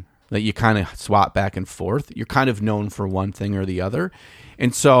 That you kind of swap back and forth. You're kind of known for one thing or the other.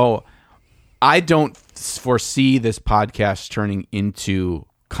 And so I don't foresee this podcast turning into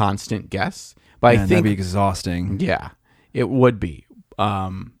constant guests. But I think that'd be exhausting. Yeah, it would be.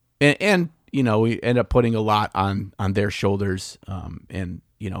 And you know, we end up putting a lot on their shoulders. And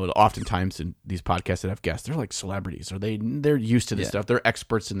you know, oftentimes in these podcasts that have guests, they're like celebrities, or they're used to this stuff. They're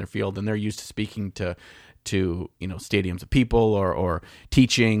experts in their field, and they're used to speaking to you know, stadiums of people or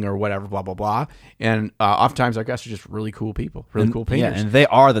teaching or whatever, blah blah blah. And oftentimes our guests are just really cool people, cool painters. Yeah, and they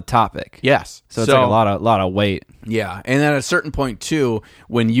are the topic. Yes, so it's like a lot of weight. Yeah, and at a certain point too,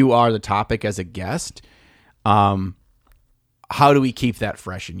 when you are the topic as a guest, how do we keep that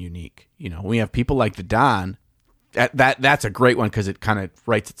fresh and unique? You know, we have people like the Don. That's a great one because it kind of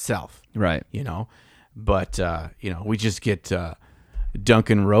writes itself, right? You know, but you know, we just get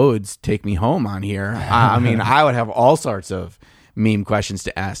Duncan Rhodes take me home on here. I mean, I would have all sorts of meme questions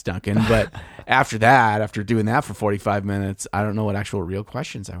to ask Duncan, but after doing that for 45 minutes, I don't know what actual real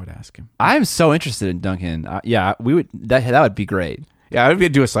questions I would ask him. I'm so interested in Duncan. Yeah, we would. That would be great. Yeah, I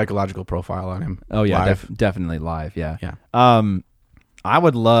would do a psychological profile on him. Oh yeah, definitely live. Yeah, yeah. I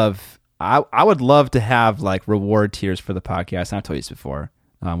would love to have like reward tiers for the podcast. And I've told you this before,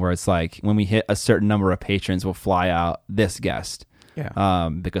 where it's like when we hit a certain number of patrons, we'll fly out this guest. Yeah.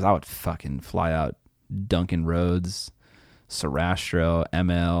 Because I would fucking fly out Duncan Rhodes, Sarastro,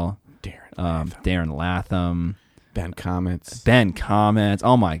 ML, Darren Latham, Ben Comets.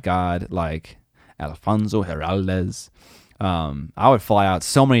 Oh my God, like Alfonso Heraldez. I would fly out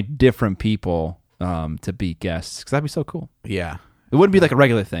so many different people to be guests because that'd be so cool. Yeah. It wouldn't be like a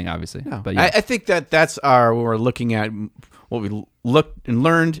regular thing, obviously. No. But yeah. I think that's we're looking at what we looked and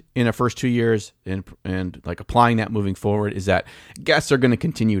learned in our first 2 years and like applying that moving forward is that guests are going to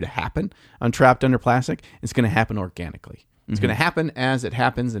continue to happen on Trapped Under Plastic. It's going to happen organically. It's going to happen as it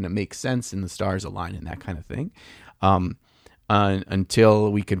happens and it makes sense and the stars align and that kind of thing.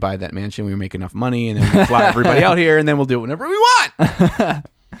 Until we can buy that mansion, we make enough money and then we fly everybody out here and then we'll do it whenever we want.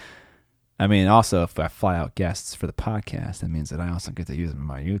 I mean, also, if I fly out guests for the podcast, that means that I also get to use them in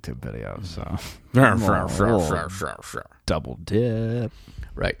my YouTube videos. So, double dip.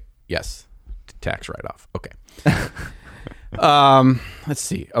 Right. Yes. Tax write-off. Okay. Let's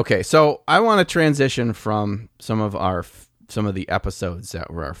see. Okay, so I want to transition from some of the episodes that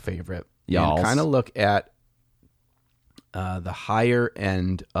were our favorite Y'alls. and kind of look at the higher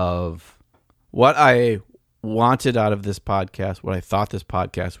end of what I wanted out of this podcast, what I thought this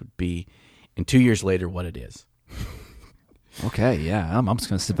podcast would be, and 2 years later, what it is. Okay, yeah. I'm just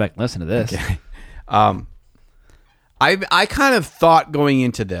going to sit back and listen to this. Okay. I kind of thought going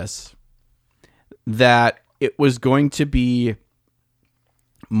into this that it was going to be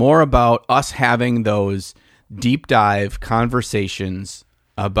more about us having those deep dive conversations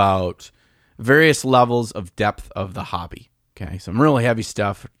about various levels of depth of the hobby. Okay, some really heavy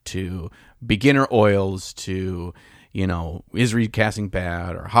stuff to beginner oils to, is recasting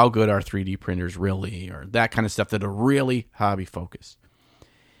bad or how good are 3D printers really or that kind of stuff that are really hobby focused.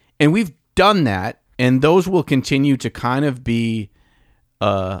 And we've done that, and those will continue to kind of be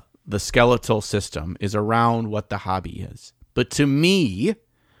the skeletal system is around what the hobby is. But to me,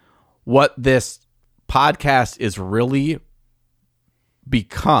 what this podcast is really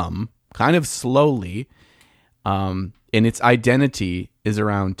become kind of slowly, and its identity is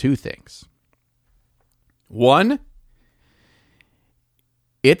around two things. One,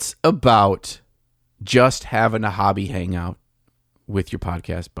 it's about just having a hobby hangout with your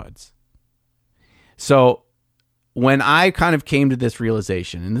podcast buds. So when I kind of came to this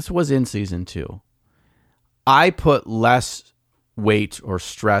realization, and this was in season 2, I put less weight or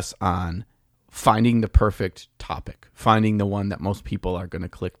stress on finding the perfect topic, finding the one that most people are going to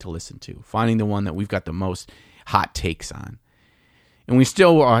click to listen to, finding the one that we've got the most hot takes on. And we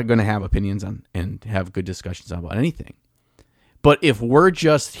still are going to have opinions on and have good discussions about anything. But if we're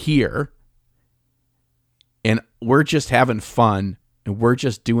just here and we're just having fun and we're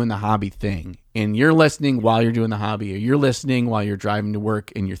just doing the hobby thing and you're listening while you're doing the hobby or you're listening while you're driving to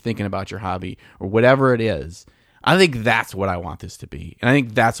work and you're thinking about your hobby or whatever it is, I think that's what I want this to be. And I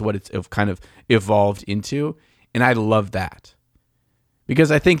think that's what it's kind of evolved into. And I love that.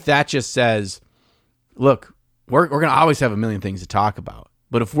 Because I think that just says, look, we're going to always have a million things to talk about.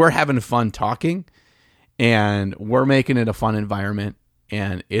 But if we're having fun talking and we're making it a fun environment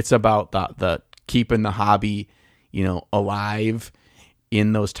and it's about the keeping the hobby, alive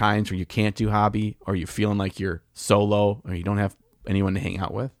in those times where you can't do hobby or you're feeling like you're solo or you don't have anyone to hang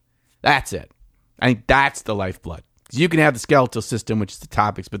out with, that's it. I think that's the lifeblood. You can have the skeletal system, which is the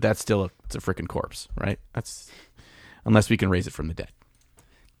topics, but that's still it's a freaking corpse, right? That's unless we can raise it from the dead.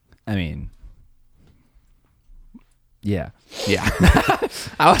 I mean, yeah.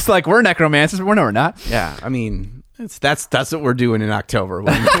 I was like, we're necromancers, but we're not. Yeah, I mean, that's what we're doing in October.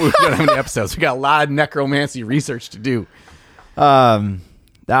 We're going to have many episodes. We got a lot of necromancy research to do.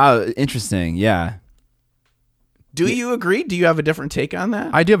 Interesting. Yeah. Do you agree? Do you have a different take on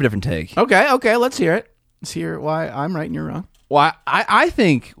that? I do have a different take. Okay. Let's hear it. Let's hear why I'm right and you're wrong. Well, I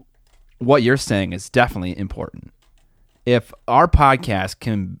think what you're saying is definitely important. If our podcast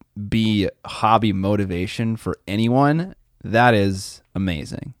can be hobby motivation for anyone, that is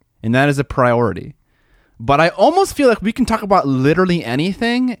amazing. And that is a priority. But I almost feel like we can talk about literally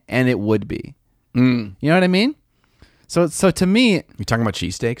anything and it would be. You know what I mean? So to me... You talking about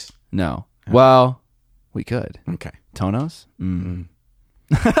cheesesteaks? No. Oh. Well, we could. Okay. Tonos?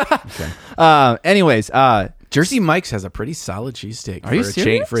 Okay. Anyways, Jersey Mike's has a pretty solid cheesesteak. Are you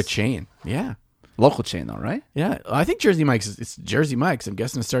serious? For a chain. Yeah. Local chain though, right? Yeah. I think Jersey Mike's, it's Jersey Mike's. I'm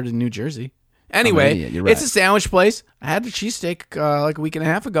guessing it started in New Jersey. Anyway, you're right. It's a sandwich place. I had the cheesesteak like a week and a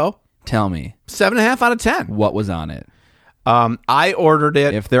half ago. Tell me. 7.5 out of 10. What was on it? I ordered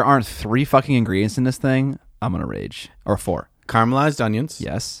it. If there aren't 3 fucking ingredients in this thing, I'm going to rage. Or 4. Caramelized onions.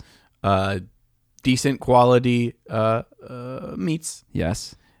 Yes. Decent quality meats.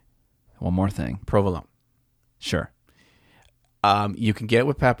 Yes. One more thing. Provolone. Sure. You can get it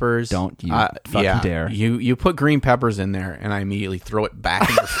with peppers. Don't you fucking dare. You put green peppers in there, and I immediately throw it back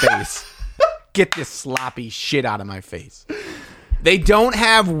in your face. Get this sloppy shit out of my face. They don't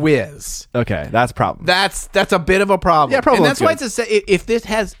have whiz. Okay, that's a problem. That's a bit of a problem. Yeah, probably And that's why it's if this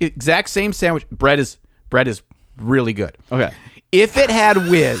has exact same sandwich, bread is really good. Okay. If it had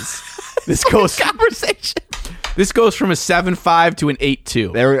whiz, this goes Conversation. This goes from a 7.5 to an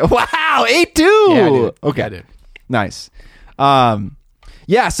 8.2. There we go. Wow, 8-2. Yeah, dude. Okay. Yeah, dude. Nice.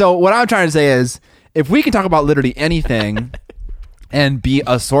 Yeah, so what I'm trying to say is if we can talk about literally anything and be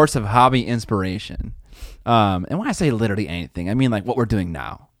a source of hobby inspiration, and when I say literally anything, I mean like what we're doing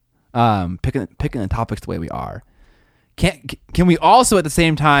now, picking the topics the way we are. Can we also at the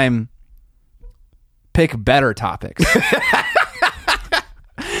same time pick better topics?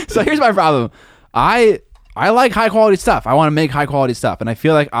 So here's my problem. I like high quality stuff. I want to make high quality stuff, and I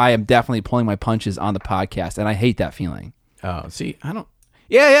feel like I am definitely pulling my punches on the podcast, and I hate that feeling. Oh, see, I don't.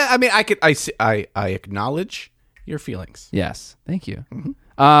 Yeah. I mean, I acknowledge your feelings. Yes, thank you.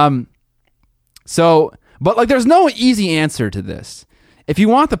 Mm-hmm. So, but like, there's no easy answer to this. If you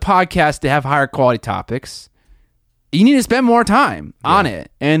want the podcast to have higher quality topics, you need to spend more time on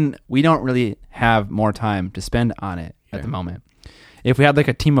it, and we don't really have more time to spend on it at the moment. If we had like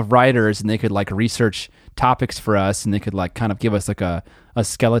a team of writers and they could like research topics for us and they could like kind of give us like a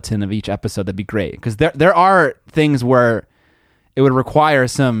skeleton of each episode, that'd be great. Because there are things where it would require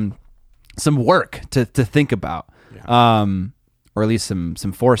some work to think about, or at least some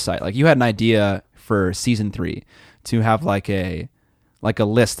foresight. Like you had an idea for season 3 to have like a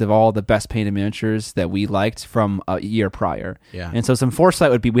list of all the best painted miniatures that we liked from a year prior. Yeah. And so some foresight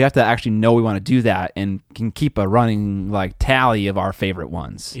would be we have to actually know we want to do that and can keep a running like tally of our favorite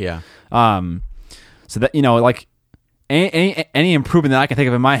ones. Yeah. So that, you know, like any improvement that I can think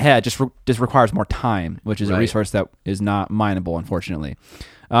of in my head just requires more time, which is a resource that is not mineable, unfortunately.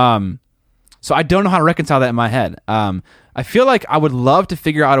 So I don't know how to reconcile that in my head. I feel like I would love to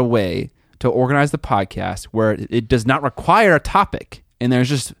figure out a way to organize the podcast where it does not require a topic. And there's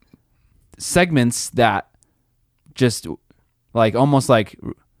just segments that just like almost like,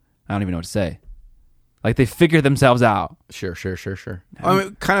 I don't even know what to say. Like they figure themselves out. Sure. I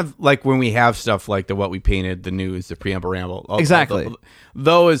mean, kind of like when we have stuff like the What We Painted, the news, the preamble ramble. Exactly.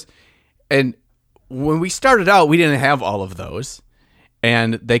 Those. And when we started out, we didn't have all of those.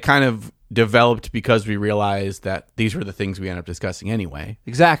 And they kind of developed because we realized that these were the things we ended up discussing anyway.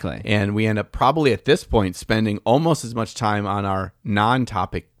 Exactly. And we end up probably at this point spending almost as much time on our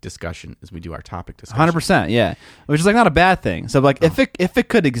non-topic discussion as we do our topic discussion. 100%, yeah. Which is like not a bad thing. So like if it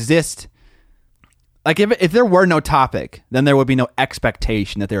could exist, like if there were no topic, then there would be no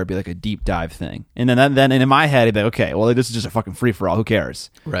expectation that there would be like a deep dive thing. And then in my head, it'd be like, okay, well, this is just a fucking free for all. Who cares?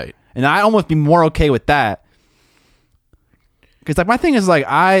 Right. And I'd almost be more okay with that. Because like my thing is like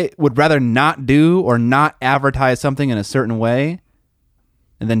I would rather not do or not advertise something in a certain way,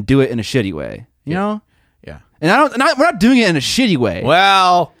 and then do it in a shitty way. You know? Yeah. And we're not doing it in a shitty way.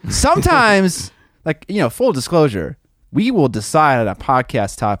 Well, Sometimes, like, you know, full disclosure, we will decide on a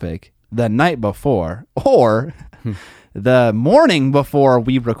podcast topic the night before or the morning before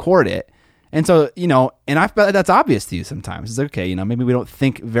we record it. And so, you know, and I feel like that's obvious to you sometimes. It's like, okay, you know, maybe we don't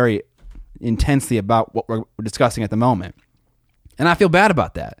think very intensely about what we're discussing at the moment. And I feel bad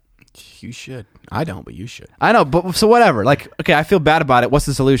about that. you should. I don't, but you should. I know, but so whatever. Like, okay, I feel bad about it. What's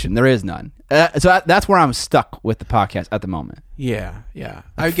the solution? There is none. That's where I'm stuck with the podcast at the moment. Yeah.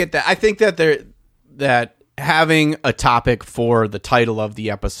 I get that. I think that having a topic for the title of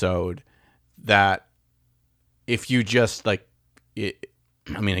the episode, that if you just like it,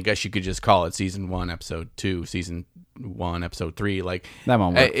 I mean, I guess you could just call it season 1, episode 2, season 1, episode 3. Like that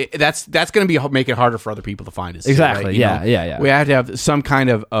won't work. That's going to make it harder for other people to find us. Exactly. Right? Yeah. We have to have some kind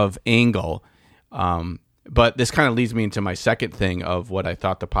of angle. But this kind of leads me into my second thing of what I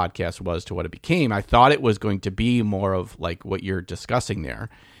thought the podcast was to what it became. I thought it was going to be more of like what you're discussing there,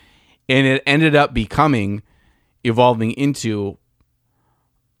 and it ended up evolving into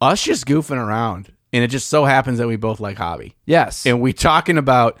us just goofing around. And it just so happens that we both like hobby. Yes. And we talking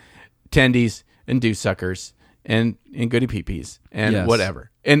about tendies and do suckers and goody peepees and whatever.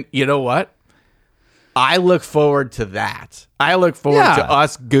 And you know what? I look forward to that. I look forward to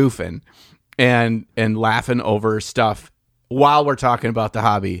us goofing and laughing over stuff while we're talking about the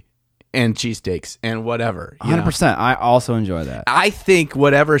hobby and cheesesteaks and whatever. 100%. I also enjoy that. I think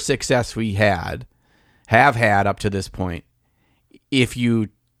whatever success we have had up to this point,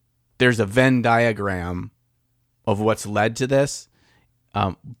 there's a Venn diagram of what's led to this.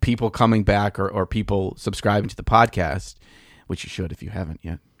 People coming back or people subscribing to the podcast, which you should if you haven't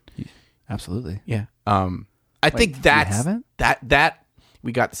yet. Absolutely. Yeah. I think that's you haven't? that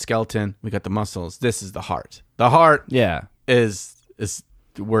we got the skeleton, we got the muscles. This is the heart. The heart Yeah. is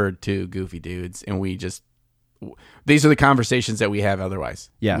the word to goofy dudes, and we just these are the conversations that we have otherwise.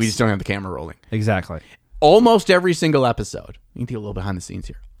 Yes. We just don't have the camera rolling. Exactly. Almost every single episode. You can do a little behind the scenes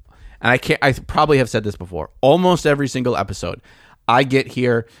here. And I probably have said this before. Almost every single episode, I get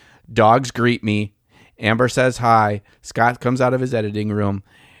here, dogs greet me, Amber says hi, Scott comes out of his editing room,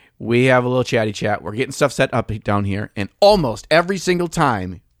 we have a little chatty chat, we're getting stuff set up down here, and almost every single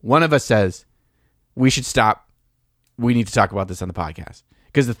time, one of us says, we should stop. We need to talk about this on the podcast.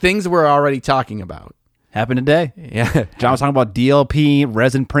 Because the things we're already talking about. Happened today. Yeah. John was talking about DLP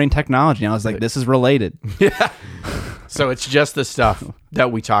resin printing technology, and I was like, this is related. Yeah. So it's just the stuff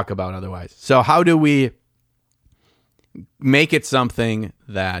that we talk about otherwise. So how do we make it something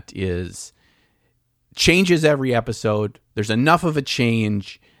that changes every episode? There's enough of a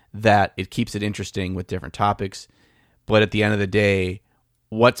change that it keeps it interesting with different topics. But at the end of the day,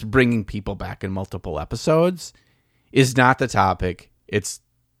 what's bringing people back in multiple episodes is not the topic. It's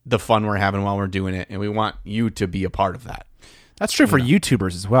the fun we're having while we're doing it. And we want you to be a part of that. That's true for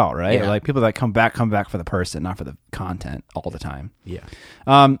YouTubers as well, right? Yeah. Like people that come back for the person, not for the content all the time. Yeah.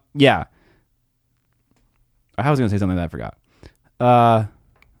 Yeah. I was going to say something that I forgot. I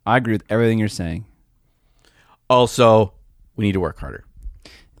agree with everything you're saying. Also, we need to work harder.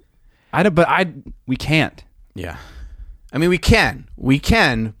 We can't. Yeah. I mean, we can,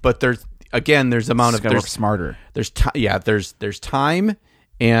 but there's amount of, work smarter. There's time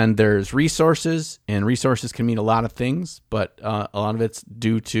and there's resources, and resources can mean a lot of things, but a lot of it's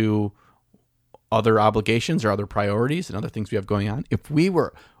due to other obligations or other priorities and other things we have going on. If we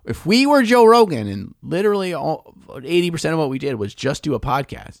were Joe Rogan and literally 80% of what we did was just do a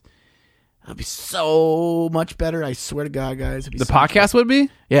podcast, it'd be so much better. I swear to God, guys. The podcast would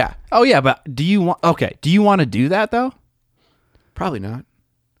be? Yeah. Oh yeah, but do you want to do that though? Probably not.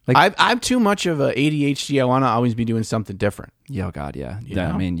 Like I'm too much of a ADHD. I want to always be doing something different. Yeah, oh God, yeah. You Yeah,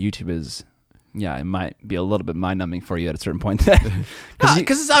 know? I mean, YouTube is, it might be a little bit mind-numbing for you at a certain point.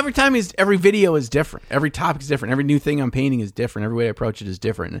 Because Every video is different. Every topic is different. Every new thing I'm painting is different. Every way I approach it is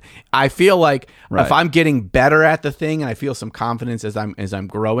different. I feel like if I'm getting better at the thing and I feel some confidence as I'm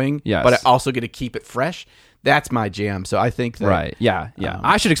growing, Yes. but I also get to keep it fresh, that's my jam. So I think that... Right, yeah.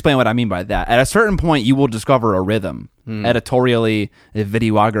 I should explain what I mean by that. At a certain point, you will discover a rhythm, editorially,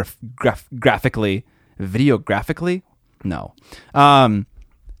 videographically? No. And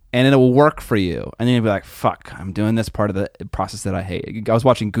it will work for you. And then you'll be like, fuck, I'm doing this part of the process that I hate. I was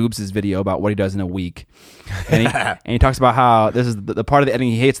watching Goobs' video about what he does in a week. And he talks about how this is the part of the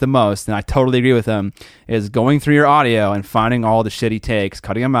editing he hates the most, and I totally agree with him, is going through your audio and finding all the shit he takes,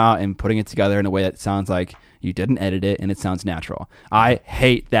 cutting them out, and putting it together in a way that sounds like you didn't edit it and it sounds natural. I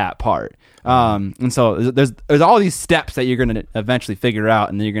hate that part. And so there's all these steps that you're going to eventually figure out,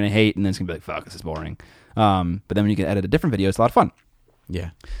 and then you're going to hate, and then it's going to be like, fuck, this is boring. But then when you can edit a different video, it's a lot of fun. Yeah.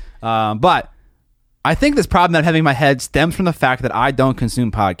 But I think this problem that I'm having in my head stems from the fact that I don't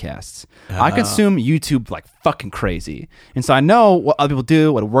consume podcasts. I consume YouTube like fucking crazy. And so I know what other people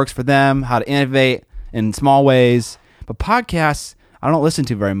do, what works for them, how to innovate in small ways. But podcasts, I don't listen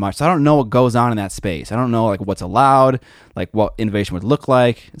to very much. So I don't know what goes on in that space. I don't know like what's allowed, like what innovation would look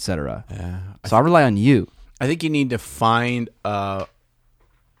like, etc. So I rely on you. I think you need to find a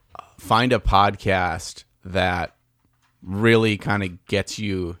podcast that really kind of gets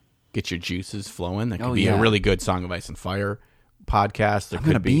your juices flowing. That could be a really good Song of Ice and Fire podcast. There I'm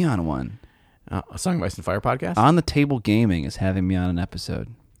going to could be on one. A Song of Ice and Fire podcast? On the Table Gaming is having me on an episode.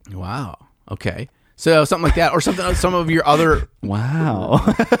 Wow. Okay. So something like that, or something. Some of your other wow,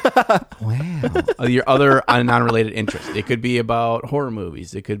 your other non-related interests. It could be about horror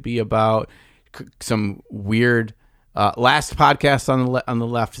movies. It could be about some weird. Last podcast on the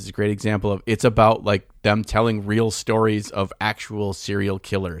left is a great example of. It's about like them telling real stories of actual serial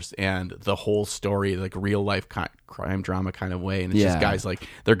killers and the whole story, like real life crime drama kind of way. And it's just guys like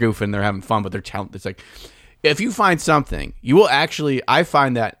they're goofing, they're having fun, but they're telling. It's like if you find something, you will actually. I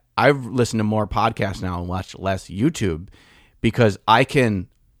find that. I've listened to more podcasts now and watched less YouTube because I can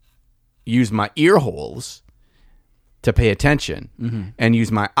use my ear holes to pay attention and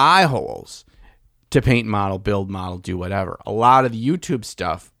use my eye holes to paint, model, build, model, do whatever. A lot of the YouTube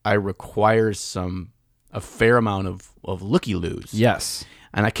stuff, I require a fair amount of looky-loos. Yes.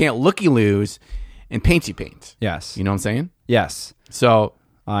 And I can't looky-loos and painty paint. Yes. You know what I'm saying? Yes. So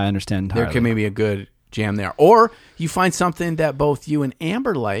I understand entirely. There can maybe a good jam there. Or you find something that both you and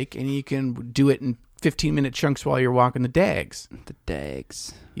Amber like, and you can do it in 15-minute chunks while you're walking the dags. The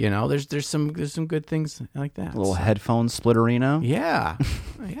dags. You know, there's some good things like that. A little headphone splitterino. Yeah.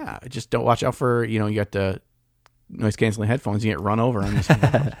 Yeah. Just don't watch out for, you got the noise canceling headphones, you get run over on this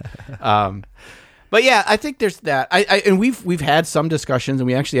one. But yeah, I think there's that. And we've had some discussions, and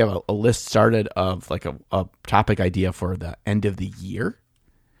we actually have a list started of like a topic idea for the end of the year.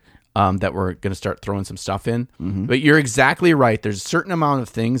 That we're going to start throwing some stuff in. Mm-hmm. But you're exactly right. There's a certain amount of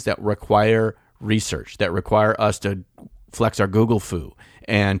things that require research, that require us to flex our Google foo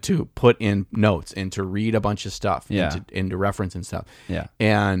and to put in notes and to read a bunch of stuff and to reference and stuff. Yeah.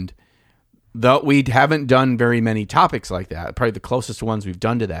 And though we haven't done very many topics like that, probably the closest ones we've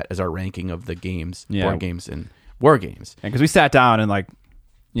done to that is our ranking of the games, board games and war games. Because we sat down and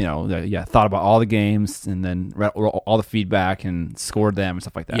thought about all the games and then read all the feedback and scored them and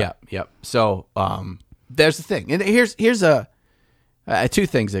stuff like that. Yeah. So there's the thing. And here's two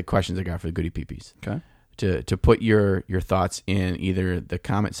questions I got for the Goody Peepees. Okay. To put your thoughts in either the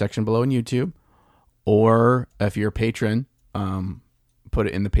comment section below in YouTube, or if you're a patron, put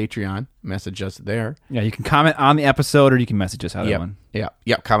it in the Patreon, message us there. Yeah, you can comment on the episode or you can message us either one.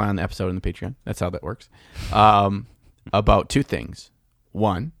 Yeah, comment on the episode in the Patreon. That's how that works. About two things.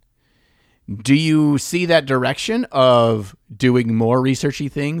 One, do you see that direction of doing more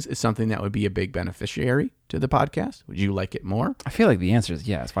researchy things is something that would be a big beneficiary to the podcast? Would you like it more? I feel like the answer is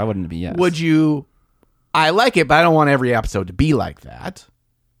yes. Why wouldn't it be yes? Would you... I like it, but I don't want every episode to be like that.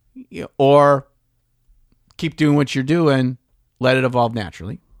 Or keep doing what you're doing, let it evolve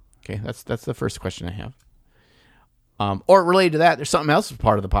naturally. Okay, that's the first question I have. Or related to that, there's something else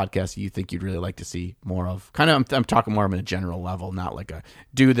part of the podcast that you think you'd really like to see more of. Kind of, I'm talking more on a general level, not like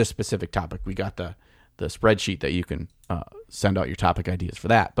do this specific topic. We got the spreadsheet that you can send out your topic ideas for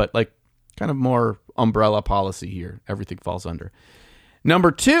that, but like kind of more umbrella policy here. Everything falls under.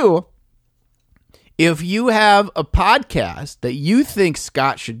 Number two, if you have a podcast that you think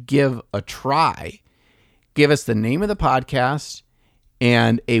Scott should give a try, give us the name of the podcast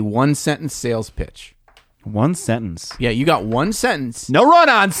and a 1-sentence sales pitch. 1 sentence. Yeah, you got 1 sentence. No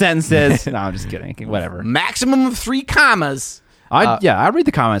run-on sentences. No, I'm just kidding. Whatever. Maximum of 3 commas. I read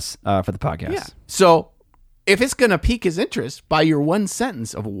the comments for the podcast. Yeah. So if it's going to pique his interest by your 1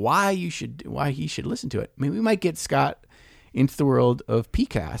 sentence of why he should listen to it, maybe we might get Scott into the world of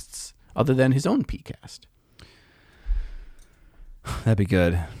PCasts other than his own PCast. That'd be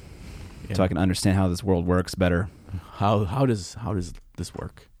good. Yeah. So I can understand how this world works better. How does this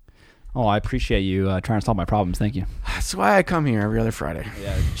work? Oh, I appreciate you trying to solve my problems. Thank you. That's why I come here every other Friday.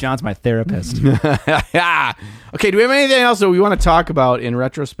 Yeah, John's my therapist. Yeah. Okay, do we have anything else that we want to talk about in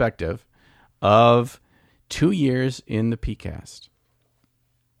retrospective of 2 years in the PCast?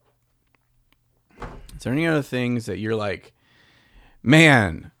 Is there any other things that you're like,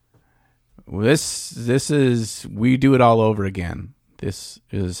 man, this is, we do it all over again. This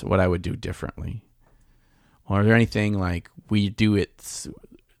is what I would do differently. Or is there anything like we do it,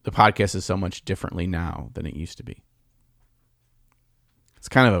 the podcast is so much differently now than it used to be? It's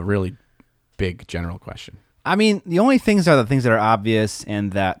kind of a really big general question. I mean, the only things are the things that are obvious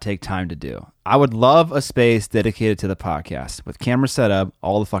and that take time to do. I would love a space dedicated to the podcast with camera set up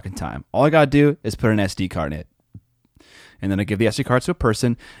all the fucking time. All I got to do is put an SD card in it. And then I give the SD card to a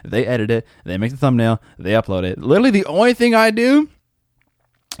person. They edit it. They make the thumbnail. They upload it. Literally the only thing I do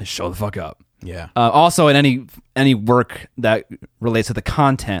is show the fuck up. Yeah. Also, in any work that relates to the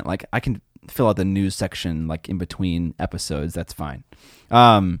content, like I can fill out the news section like in between episodes. That's fine.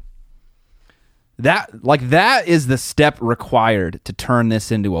 That is the step required to turn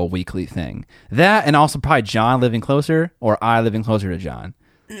this into a weekly thing. That and also probably John living closer or I living closer to John.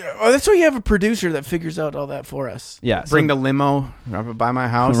 Yeah, well, that's why you have a producer that figures out all that for us. Yeah, bring the limo, drop it by my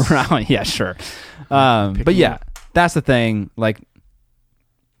house. Yeah, sure. But yeah, that's the thing. Like,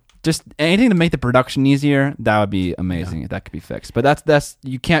 just anything to make the production easier, that would be amazing if that could be fixed. But that's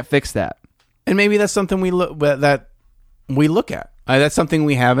you can't fix that. And maybe that's something we look at. That's something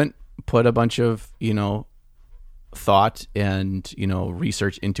we haven't put a bunch of thought and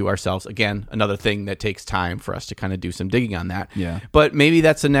research into ourselves. Again, another thing that takes time for us to kind of do some digging on that. Yeah. But maybe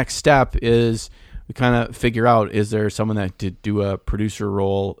that's the next step is we kind of figure out, is there someone that did do a producer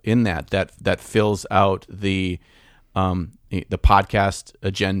role in that fills out the podcast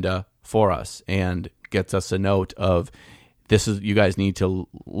agenda for us and gets us a note of, this is, you guys need to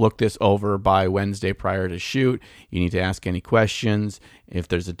look this over by Wednesday prior to shoot. You need to ask any questions. If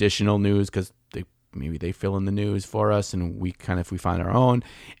there's additional news, because maybe they fill in the news for us and we find our own.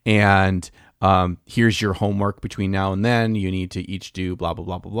 And here's your homework between now and then. You need to each do blah, blah,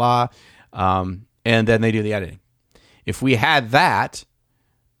 blah, blah, blah. And then they do the editing. If we had that,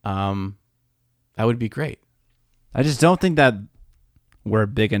 that would be great. I just don't think that we're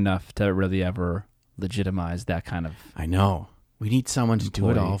big enough to really ever legitimize that kind of... I know. We need someone to do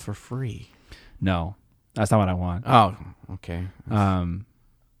it all for free. No, that's not what I want. Oh, okay.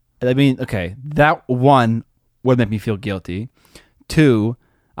 I mean, okay, that one would make me feel guilty. 2,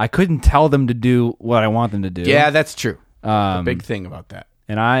 I couldn't tell them to do what I want them to do. Yeah, that's true. The big thing about that.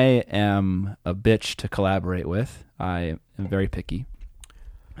 And I am a bitch to collaborate with. I am very picky,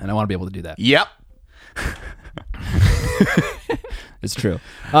 and I want to be able to do that. Yep. It's true.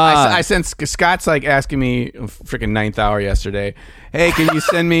 I sent Scott's like asking me freaking 9th hour yesterday. Hey, can you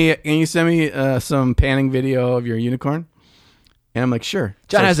send me some panning video of your unicorn? And I'm like, sure.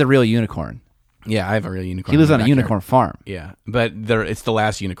 John So- has a real unicorn. Yeah, I have a real unicorn. He lives in on my a backyard. unicorn farm. Yeah, but it's the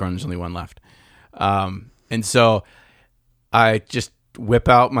last unicorn. There's only one left. And so I just whip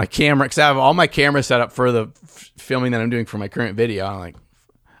out my camera because I have all my cameras set up for the filming that I'm doing for my current video. I'm like,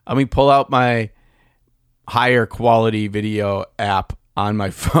 let me pull out my higher quality video app on my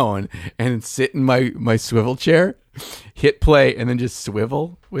phone and sit in my swivel chair, hit play, and then just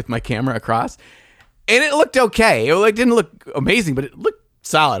swivel with my camera across. And it looked okay. It didn't look amazing, but it looked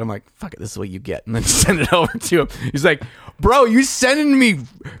solid. I'm like, fuck it, this is what you get. And then send it over to him. He's like, bro, you sending me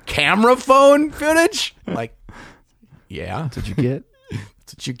camera phone footage? I'm like, yeah. That's what you get.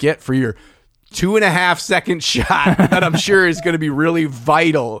 That's what you get for your 2.5 second shot that I'm sure is going to be really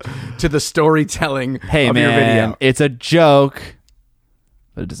vital to the storytelling Hey, of man, your video. it's a joke,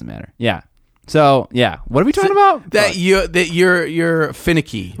 but it doesn't matter. Yeah. So, yeah. What are we talking about? That you're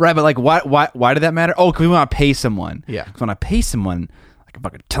finicky. Right, but like, why did that matter? Oh, because we want to pay someone. Yeah. Because when I pay someone, I can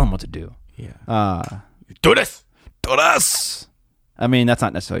fucking tell them what to do. Yeah. Do this. I mean, that's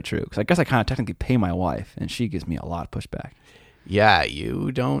not necessarily true. Because I guess I kind of technically pay my wife, and she gives me a lot of pushback. Yeah,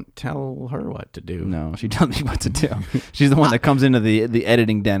 you don't tell her what to do. No, she tells me what to do. She's the one that comes into the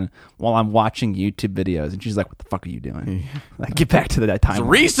editing den while I'm watching YouTube videos, and she's like, "What the fuck are you doing?" Like, get back to that time. It's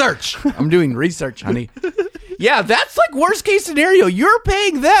research. I'm doing research, honey. Yeah, that's like worst case scenario. You're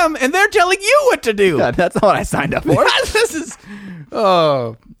paying them, and they're telling you what to do. Yeah, that's not what I signed up for. This is.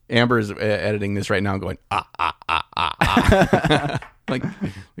 Oh, Amber is editing this right now, going like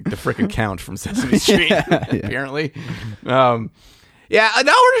the frickin' Count from Sesame Street. Apparently, yeah. Now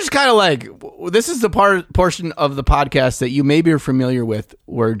we're just kind of like, this is the portion of the podcast that you maybe are familiar with,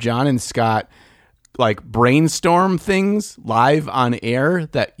 where John and Scott like brainstorm things live on air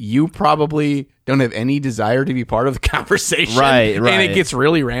that you probably don't have any desire to be part of the conversation. Right. And it gets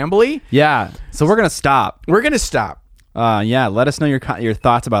really rambly. Yeah. So we're gonna stop. We're gonna stop. Yeah. Let us know your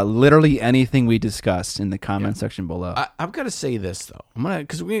thoughts about literally anything we discussed in the comment section below. I've got to say this though,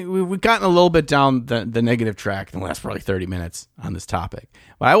 because we've gotten a little bit down the negative track in the last probably 30 minutes on this topic,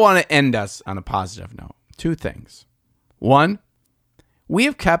 but I want to end us on a positive note. 2 things. 1, we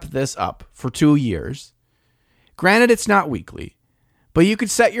have kept this up for 2 years. Granted, it's not weekly, but you could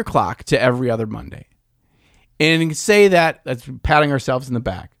set your clock to every other Monday, and you can say that's patting ourselves in the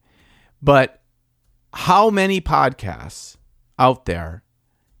back. But how many podcasts out there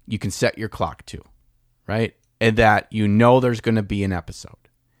you can set your clock to, right? And that you know there's going to be an episode.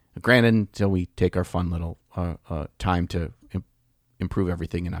 Granted, until we take our fun little time to improve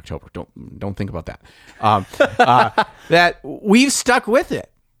everything in October. Don't think about that. That we've stuck with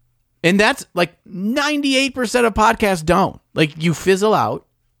it. And that's like 98% of podcasts don't. Like, you fizzle out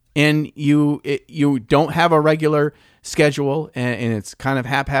and you don't have a regular schedule, and it's kind of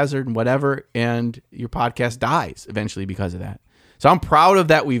haphazard and whatever, and your podcast dies eventually because of that. So I'm proud of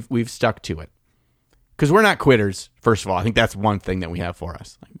that. We've stuck to it because we're not quitters. First of all, I think that's one thing that we have for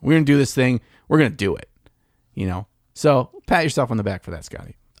us. Like, we're gonna do this thing. We're gonna do it. So pat yourself on the back for that,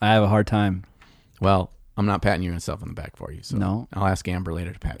 Scotty. I have a hard time. Well, I'm not patting yourself on the back for you. So No. I'll ask Amber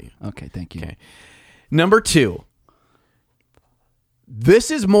later to pat you. Okay, thank you. Okay. Number 2.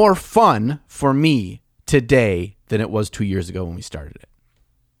 This is more fun for me today than it was 2 years ago when we started it.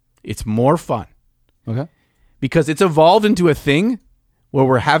 It's more fun Okay. because it's evolved into a thing where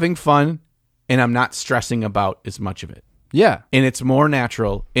we're having fun and I'm not stressing about as much of it. Yeah. And it's more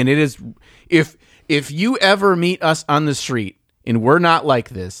natural. And it is, if you ever meet us on the street and we're not like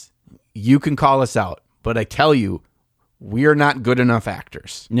this, you can call us out. But I tell you, we are not good enough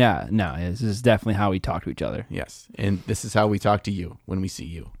actors. Yeah. No, this is definitely how we talk to each other. Yes. And this is how we talk to you when we see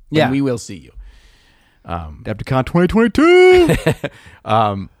you. Yeah. And we will see you. Adepticon 2022.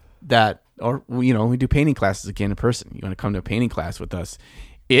 We do painting classes again in person. You want to come to a painting class with us?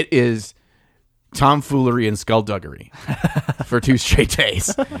 It is tomfoolery and skullduggery for 2 straight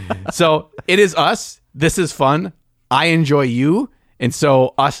days. So it is us. This is fun. I enjoy you. And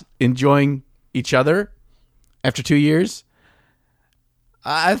so us enjoying each other after 2 years,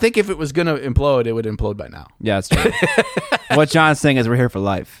 I think if it was going to implode, it would implode by now. Yeah, that's true. What John's saying is we're here for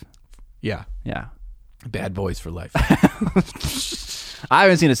life. Yeah. Yeah. Bad boys for life. I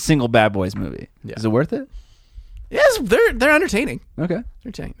haven't seen a single Bad Boys movie. Yeah. Is it worth it? Yes, they're entertaining. Okay. They're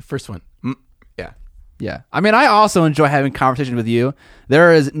entertaining. The first one. Yeah. Yeah. I mean, I also enjoy having conversations with you.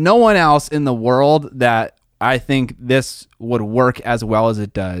 There is no one else in the world that I think this would work as well as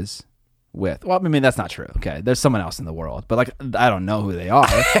it does with. Well, I mean, that's not true. Okay. There's someone else in the world, but like, I don't know who they are.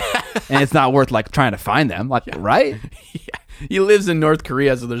 And it's not worth like trying to find them. Like, right? Yeah. He lives in North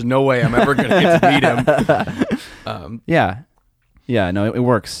Korea, so there's no way I'm ever going to get to meet him. Yeah. Yeah, no, it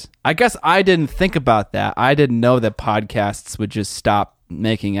works. I guess I didn't think about that. I didn't know that podcasts would just stop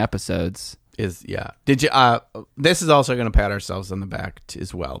making episodes. Did you? This is also going to pat ourselves on the back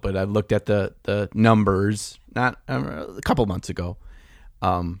as well. But I looked at the numbers not a couple months ago.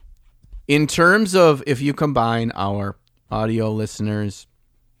 In terms of if you combine our audio listeners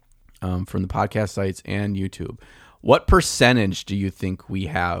from the podcast sites and YouTube, what percentage do you think we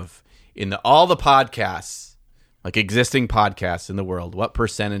have in all the podcasts, like existing podcasts in the world? What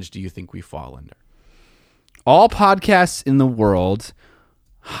percentage do you think we fall under? All podcasts in the world.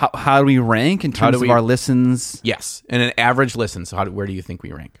 How do we rank in terms of our listens? Yes, and an average listen. So where do you think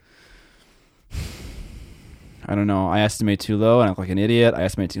we rank? I don't know. I estimate too low and I look like an idiot. I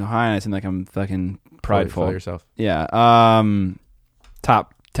estimate too high and I seem like I'm fucking prideful. Follow yourself. Yeah.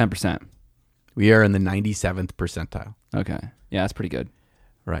 Top 10%. We are in the 97th percentile. Okay. Yeah, that's pretty good.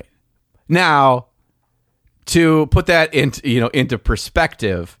 Right. Now, to put that into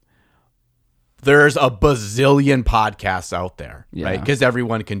perspective, there's a bazillion podcasts out there, right? Because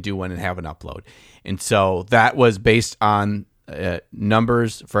everyone can do one and have an upload. And so that was based on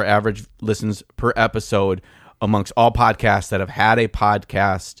numbers for average listens per episode amongst all podcasts that have had a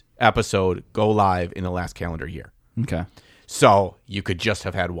podcast episode go live in the last calendar year. Okay. So you could just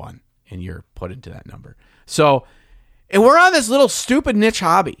have had one, and you're put into that number. So, and we're on this little stupid niche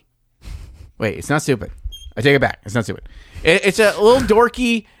hobby. Wait, it's not stupid. I take it back. It's not stupid. It's a little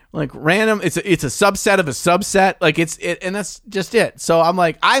dorky, like random. It's a subset of a subset. Like and that's just it. So I'm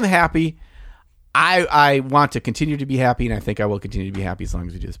like, I'm happy. I want to continue to be happy, and I think I will continue to be happy as long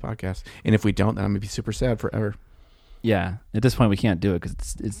as we do this podcast. And if we don't, then I'm gonna be super sad forever. Yeah. At this point, we can't do it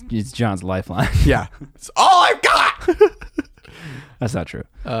because it's John's lifeline. Yeah, it's all I've got. That's not true.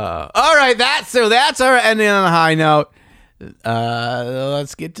 All right, that's our ending on a high note.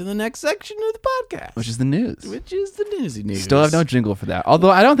 Let's get to the next section of the podcast, Which is the news. Newsy news. Still have no jingle for that.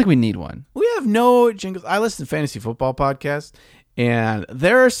 Although I don't think we need one. We have no jingles. I listen to fantasy football podcasts, and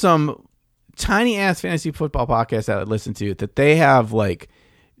there are some tiny ass fantasy football podcasts that I listen to that they have like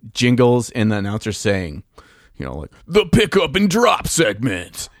jingles and the announcer saying, like the pickup and drop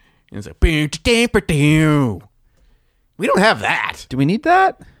segment. And it's like, we don't have that. Do we need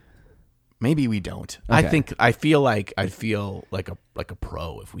that? Maybe we don't. Okay. I feel like I'd feel like a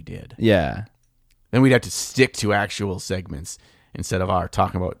pro if we did. Yeah. Then we'd have to stick to actual segments instead of our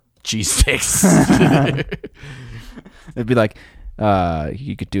talking about cheesesteaks. It'd be like,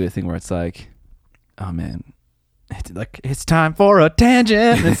 you could do a thing where it's like, oh man, it's time for a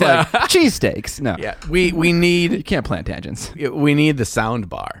tangent. And it's like cheesesteaks. No. Yeah. We need. You can't plan tangents. We need the sound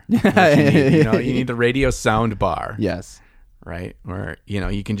bar. You need the radio sound bar. Yes. Right? Where,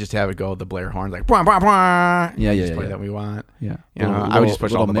 you can just have it go the Blair horn, like, bwah, bwah, bwah. Yeah, just play that we want. Yeah. I would just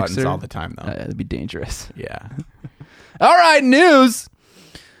push all the mixer. buttons all the time, though. That'd be dangerous. Yeah. All right, news.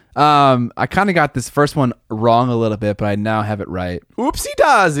 I kind of got this first one wrong a little bit, but I now have it right. Oopsie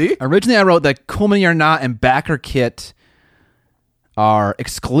daisy. Originally, I wrote that Cool Mini or Not and Backer Kit are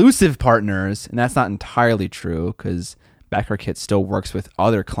exclusive partners, and that's not entirely true because Backer Kit still works with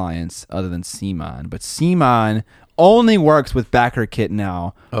other clients other than CMON, but CMON only works with Backer Kit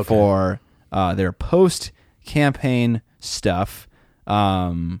now for their post-campaign stuff,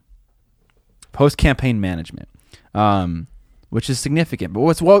 post-campaign management. Which is significant. But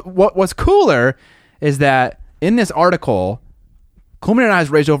what's cooler is that in this article, Cool Mini has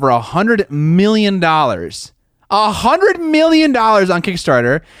raised over $100 million. $100 million on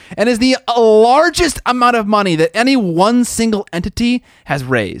Kickstarter, and is the largest amount of money that any one single entity has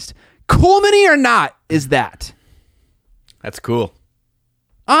raised. Cool Mini or Not is that. That's cool.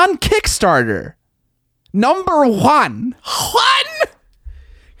 On Kickstarter. Number one.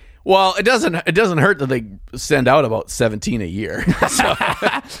 Well, it doesn't hurt that they send out about 17 a year. So.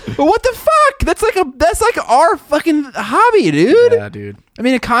 But what the fuck? That's like our fucking hobby, dude. Yeah, dude. I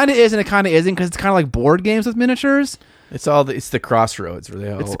mean, it kind of is and it kind of isn't because it's kind of like board games with miniatures. It's the crossroads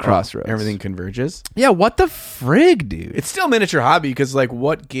where it's the crossroads. Everything converges. Yeah, what the frig, dude? It's still miniature hobby because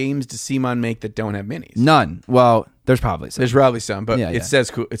what games does CMON make that don't have minis? None. Well, there's probably some. There's probably some, but it says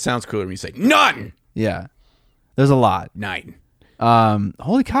cool. It sounds cooler when you say none. Yeah, there's a lot. 9.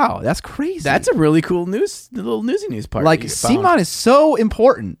 Holy cow, that's crazy. That's a really cool little newsy news part. Like CMON is so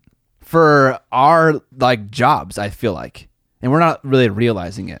important for our like jobs, I feel like, and we're not really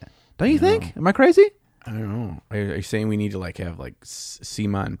realizing it. Don't you think? Am I crazy? I don't know. Are you saying we need to like have like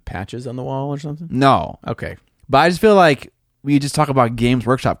CMON patches on the wall or something? No, Okay. but I just feel like we just talk about Games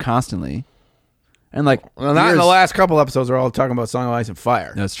Workshop constantly, and like, Well, not in the last couple episodes. We're all talking about Song of Ice and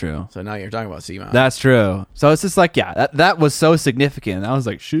Fire. That's true. So now you're talking about CMON. That's true. So it's just like, yeah, that was so significant. I was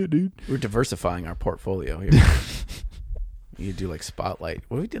like, shit, dude. We're diversifying our portfolio here. You do like Spotlight.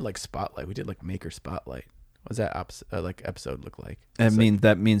 What we did like Spotlight. We did like Maker Spotlight. What does that episode look like?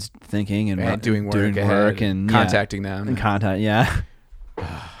 That means thinking and doing work and contacting them and contact. Yeah.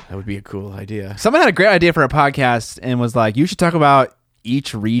 That would be a cool idea. Someone had a great idea for a podcast and was like, you should talk about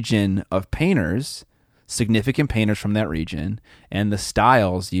each region of painters, significant painters from that region, and the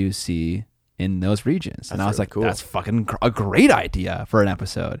styles you see in those regions. And I was really like, cool. that's fucking a great idea for an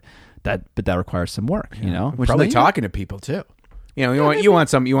episode. But that requires some work, you know. Which Probably they- talking to people too. You know, you want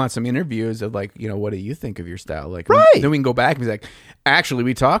some interviews of like, you know, what do you think of your style? Like, Right. Then we can go back and be like, actually,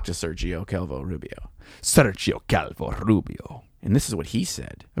 we talked to Sergio Calvo Rubio, Sergio Calvo Rubio. and this is what he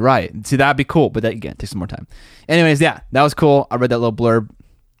said. Right. See, that'd be cool, but that again takes some more time. Anyways, yeah, that was cool. I read that little blurb.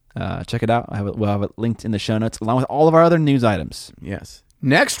 Check it out. We'll have it linked in the show notes along with all of our other news items. Yes.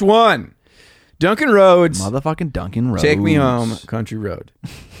 Next one, Duncan Rhodes. Motherfucking Duncan Rhodes. Take Me Home, Country Road.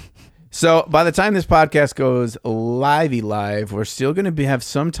 So by the time this podcast goes live, we're still going to have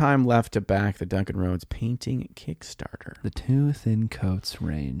some time left to back the Duncan Rhodes painting Kickstarter. The Two Thin Coats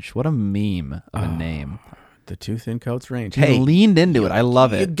range. What a meme of a name. The Two Thin Coats range. He leaned into it. I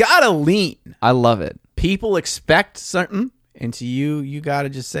love You it. gotta lean. I love it. People expect something, and to you gotta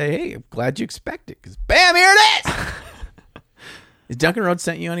just say, "Hey, I'm glad you expect it." Because bam, here it is. Has Duncan Rhodes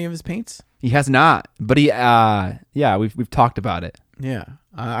sent you any of his paints? He has not, but he, yeah, we've talked about it. Yeah,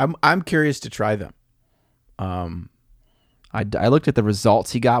 I'm curious to try them. I looked at the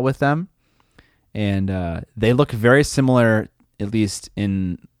results he got with them, and they look very similar, at least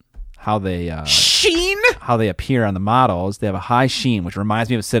in how they Sheen. how they appear on the models. They have a high sheen, which reminds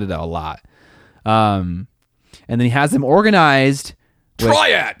me of Citadel a lot. And then he has them organized with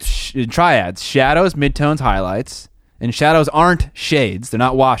triads: shadows, midtones, highlights. And shadows aren't shades; they're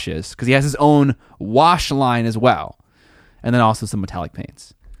not washes, because he has his own wash line as well, and then also some metallic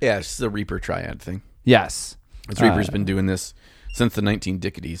paints. Yeah, it's the Reaper triad thing. Yes, Reaper's been doing this since the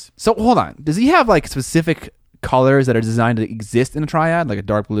 1960s. So hold on, does he have like specific colors that are designed to exist in a triad, like a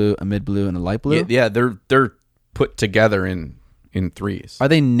dark blue, a mid blue, and a light blue? Yeah, they're put together in threes. Are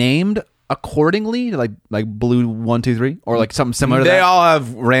they named accordingly, like blue 1, 2, 3, or like something similar to They that? all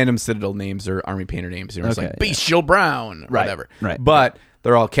have random Citadel names or Army Painter names. It's Okay, like Bestial Brown, or Right, whatever. right. But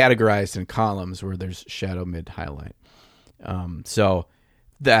they're all categorized in columns where there's shadow, mid, highlight. So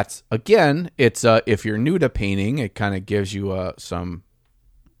that's, again, it's if you're new to painting, it kind of gives you some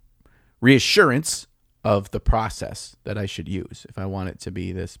reassurance of the process that I should use. If I want it to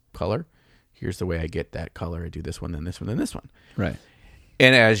be this color, here's the way I get that color. I do this one, then this one, then this one. Right.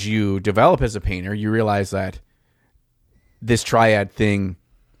 And as you develop as a painter, you realize that this triad thing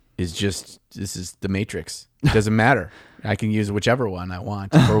is this is the matrix. It doesn't matter. I can use whichever one I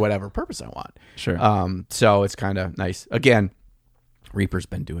want for whatever purpose I want. Sure. So it's kind of nice. Again, Reaper's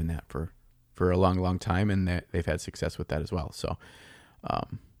been doing that for a long, long time, and they've had success with that as well. So,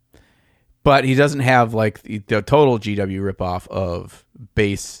 but he doesn't have like the total GW ripoff of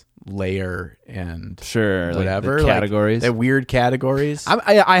base, layer, and Sure, whatever like the categories. the weird categories.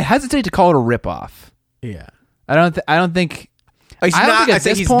 I hesitate to call it a ripoff. Yeah. I don't think. He's I don't not, think at I think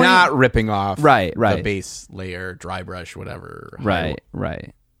this he's point- not ripping off Right. the base layer, dry brush, whatever. Right.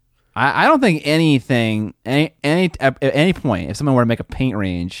 I don't think anything, at any point, if someone were to make a paint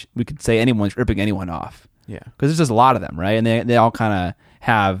range, we could say anyone's ripping anyone off. Yeah. Because there's just a lot of them, right? And they all kind of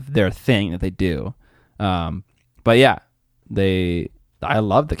have their thing that they do. But yeah, I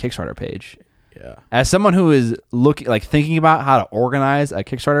love the Kickstarter page. Yeah. As someone who is thinking about how to organize a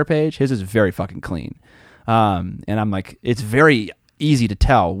Kickstarter page, his is very fucking clean. And I'm like, it's very easy to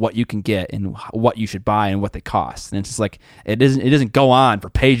tell what you can get and what you should buy and what they cost. And it's just like, it doesn't go on for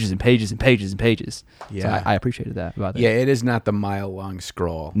pages and pages and pages and pages. Yeah. So I appreciated that about that. Yeah, it is not the mile-long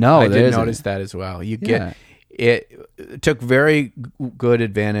scroll. No, I there did isn't. notice that as well. You Yeah. get it took very good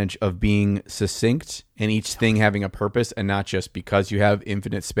advantage of being succinct and each thing having a purpose and not just because you have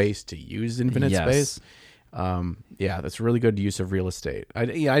infinite space to use infinite Yes. space. Yeah, that's really good use of real estate. I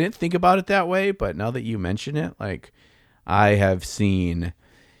didn't think about it that way, but now that you mention it, like I have seen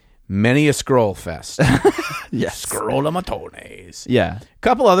many a scroll fest. Yes. Scroll matones. Yeah.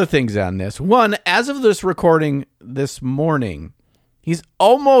 Couple other things on this. One, as of this recording this morning, he's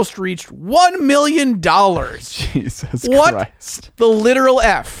almost reached $1 million. Jesus What Christ. the literal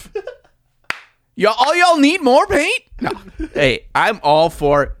F Y'all need more paint? No. Hey, I'm all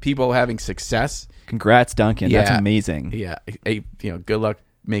for people having success. Congrats, Duncan. Yeah. That's amazing. Yeah. Hey, good luck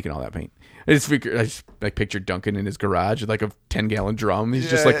making all that paint. I just pictured Duncan in his garage with like a 10-gallon drum. He's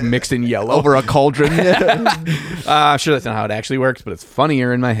just like mixing yellow Over a cauldron. I'm sure that's not how it actually works, but it's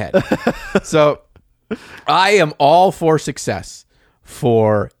funnier in my head. So I am all for success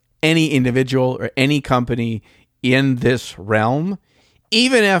for any individual or any company in this realm,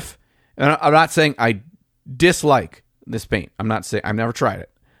 even if, and I'm not saying I dislike this paint. I'm not saying I've never tried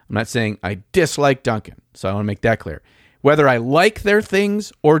it. I'm not saying I dislike Duncan. So I want to make that clear. Whether I like their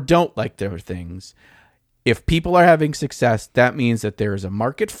things or don't like their things, if people are having success, that means that there is a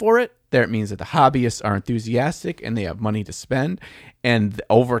market for it. That means that the hobbyists are enthusiastic and they have money to spend. And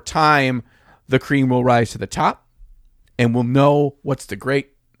over time, the cream will rise to the top and we'll know what's the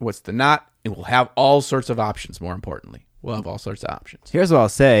great, what's the not, and we'll have all sorts of options, more importantly. We'll have all sorts of options. Here's what I'll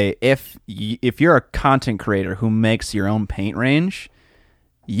say. If you're a content creator who makes your own paint range,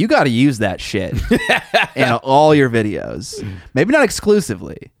 you got to use that shit in all your videos. Maybe not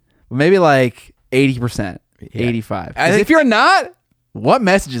exclusively, but maybe like 80%, 85%. If you're not, what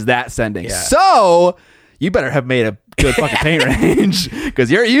message is that sending? Yeah. So you better have made a good fucking paint range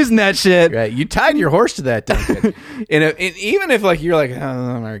because you're using that shit. Right, you tied your horse to that, Duncan. and even if like you're like, oh,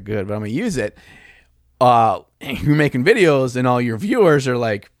 I'm not good, but I'm gonna use it. You're making videos, and all your viewers are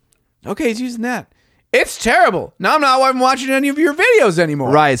like, okay, he's using that. It's terrible. Now I'm not watching any of your videos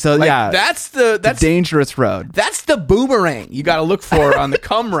anymore. Right. So like, yeah, that's a dangerous road. That's the boomerang you got to look for on the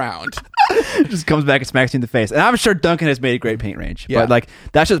come round. It just comes back and smacks you in the face. And I'm sure Duncan has made a great paint range, but like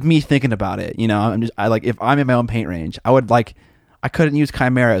that's just me thinking about it. You know, if I'm in my own paint range, I couldn't use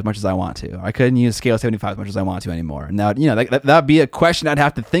Chimera as much as I want to. I couldn't use Scale 75 as much as I want to anymore. And now, that'd be a question I'd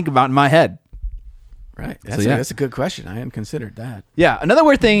have to think about in my head. Right. That's a good question. I hadn't considered that. Yeah. Another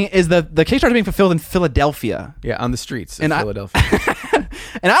weird thing is the Kickstarter being fulfilled in Philadelphia. Yeah, on the streets of Philadelphia.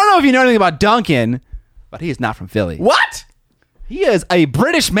 And I don't know if you know anything about Duncan, but he is not from Philly. What? He is a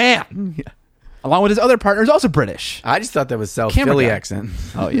British man. Yeah. Along with his other partners, also British. I just thought that was South Philly accent.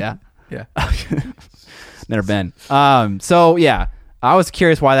 Oh, yeah? Yeah. Never been. So, yeah. I was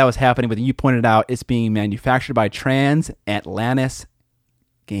curious why that was happening, but you pointed out it's being manufactured by Transatlantis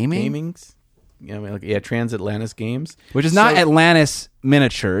Gaming. Transatlantis Games. Which is not Atlantis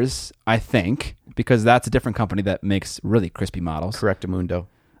Miniatures, I think, because that's a different company that makes really crispy models. Correctamundo.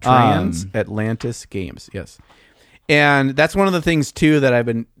 Transatlantis Games, yes. And that's one of the things, too, that I've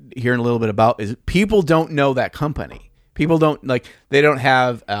been hearing a little bit about is people don't know that company. People don't, they don't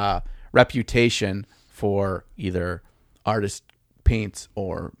have a reputation for either artist paints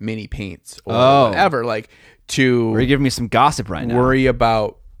or mini paints or whatever. Are you giving me some gossip right now? Worry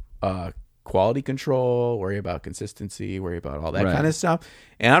about quality control, worry about consistency, worry about all that kind of stuff.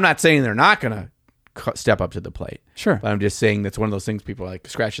 And I'm not saying they're not going to step up to the plate. Sure. But I'm just saying that's one of those things people are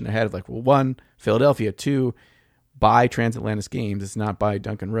scratching their head of one, Philadelphia, two, buy Transatlantis Games. It's not by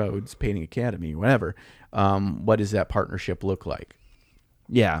Duncan Rhodes Painting Academy, whatever. What does that partnership look like?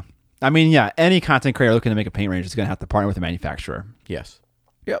 Yeah. I mean, yeah, any content creator looking to make a paint range is going to have to partner with a manufacturer. Yes.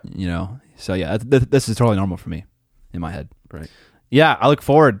 Yep. So yeah, this is totally normal for me in my head. Right. Yeah, I look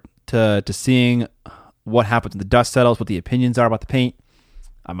forward to seeing what happens when the dust settles, what the opinions are about the paint.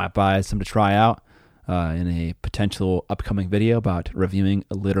 I might buy some to try out in a potential upcoming video about reviewing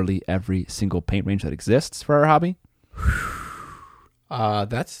literally every single paint range that exists for our hobby.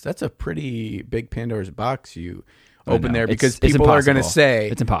 That's a pretty big Pandora's box you open there, because people are going to say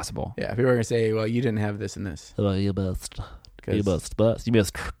it's impossible. Yeah, people are going to say, well, you didn't have this and this. Well, you missed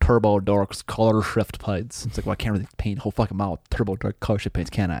Turbo Dork's color shift paints. It's well, I can't really paint a whole fucking model with Turbo Dork color shift paints,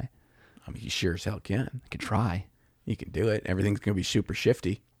 can I? I mean, you sure as hell can. I can try. You can do it. Everything's going to be super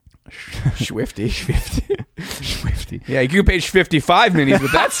shifty. Swifty. Yeah, you can paint 55 minis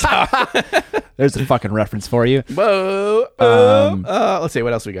with that stuff. There's a fucking reference for you. Whoa. Let's see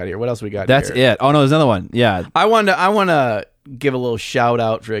what else we got here. That's it. Oh no, there's another one. Yeah. I want to give a little shout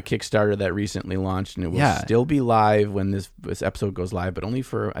out for a Kickstarter that recently launched, and it will still be live when this episode goes live, but only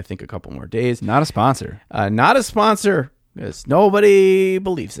for I think a couple more days. Not a sponsor. Not a sponsor, because nobody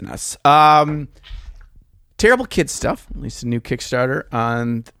believes in us. Terrible Kid Stuff released a new Kickstarter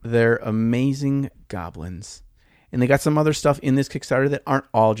on their amazing goblins. And they got some other stuff in this Kickstarter that aren't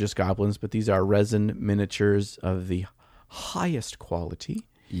all just goblins, but these are resin miniatures of the highest quality.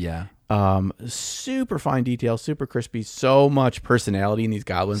 Yeah. Super fine detail, super crispy, so much personality in these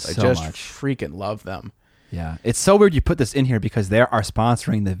goblins. I just freaking love them. Yeah. It's so weird you put this in here because they are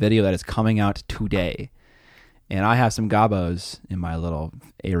sponsoring the video that is coming out today. And I have some gobos in my little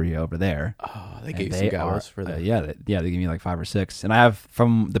area over there. Oh, they gave some gobos for that. They gave me like 5 or 6. And I have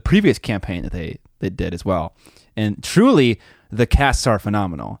from the previous campaign that they did as well. And truly, the casts are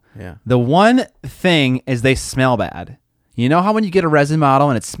phenomenal. Yeah. The one thing is they smell bad. You know how when you get a resin model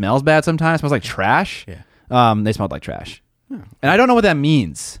and it smells bad sometimes? It smells like trash? Yeah. They smelled like trash. And I don't know what that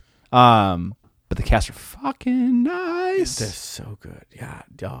means. But the casts are fucking nice. They're so good. Yeah.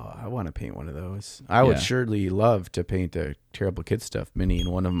 Oh, I want to paint one of those. I would surely love to paint a Terrible Kid Stuff mini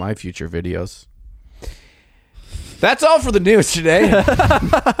in one of my future videos. That's all for the news today.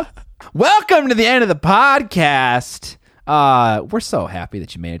 Welcome to the end of the podcast. We're so happy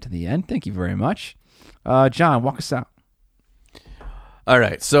that you made it to the end. Thank you very much. John, walk us out. All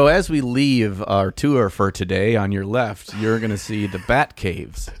right. So as we leave our tour for today, on your left, you're going to see the Bat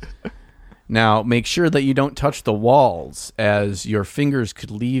Caves. Now, make sure that you don't touch the walls, as your fingers could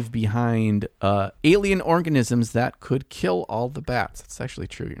leave behind alien organisms that could kill all the bats. That's actually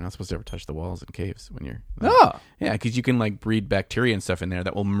true. You're not supposed to ever touch the walls in caves when you're... Yeah, because you can like breed bacteria and stuff in there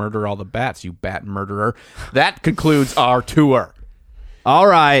that will murder all the bats, you bat murderer. That concludes our tour. All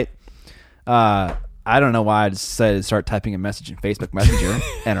right. I don't know why I decided to start typing a message in Facebook Messenger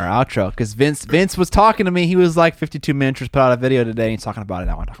and our outro, because Vince was talking to me. He was like 52 Miniatures put out a video today, and he's talking about it.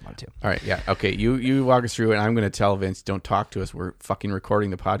 I want to talk about it too. All right, yeah. Okay, you walk us through it, and I'm going to tell Vince, don't talk to us. We're fucking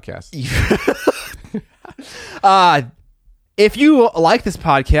recording the podcast. If you like this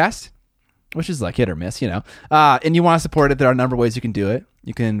podcast, which is like hit or miss, and you want to support it, there are a number of ways you can do it.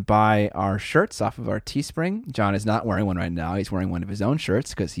 You can buy our shirts off of our Teespring. John is not wearing one right now. He's wearing one of his own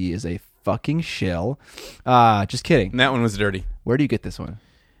shirts because he is a fucking shill. Just kidding. And that one was dirty. Where do you get this one?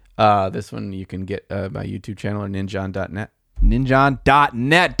 This one you can get my YouTube channel or ninjon.net.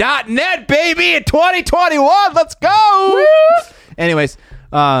 Ninjon.net, baby, in 2021. Let's go. Woo! Anyways,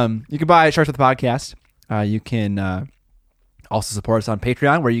 you can buy shirts with the podcast. You can also support us on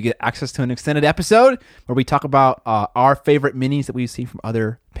Patreon, where you get access to an extended episode where we talk about our favorite minis that we've seen from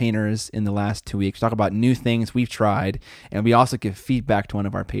other painters in the last 2 weeks. We talk about new things we've tried, and we also give feedback to one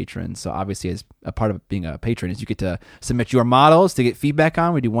of our patrons. So obviously, as a part of being a patron, is you get to submit your models to get feedback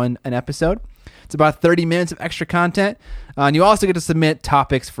on. We do an episode. It's about 30 minutes of extra content, and you also get to submit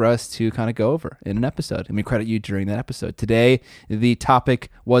topics for us to kind of go over in an episode, and we credit you during that episode. Today, the topic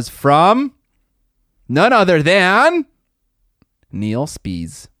was from none other than Neil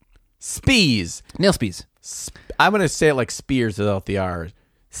Spees. Neil Spees. I'm going to say it like Spears without the R.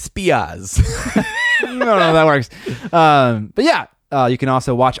 Spiaz. I don't know how that works. But yeah, you can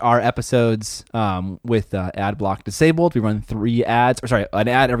also watch our episodes with ad block disabled. We run an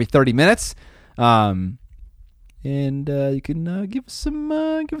ad every 30 minutes. And you can give us a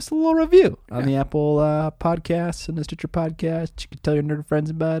little review on the Apple Podcasts and the Stitcher Podcast. You can tell your nerd friends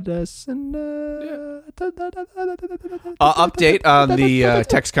about us. And update on the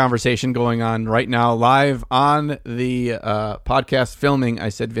text conversation going on right now, live on the podcast filming. I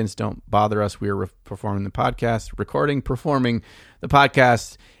said, Vince, don't bother us. We are performing the podcast, performing the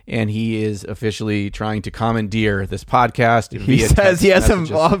podcast. And he is officially trying to commandeer this podcast. He says he has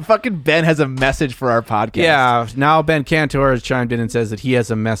fucking Ben has a message for our podcast. Yeah, now Ben Cantor has chimed in and says that he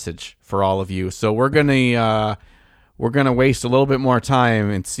has a message for all of you. So we're gonna waste a little bit more time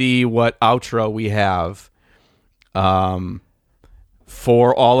and see what outro we have,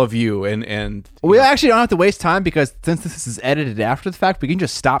 for all of you. And we actually don't have to waste time, because since this is edited after the fact, we can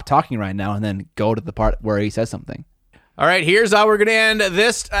just stop talking right now and then go to the part where he says something. All right, here's how we're going to end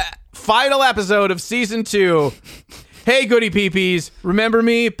this final episode of Season 2. Hey, goody peepees. Remember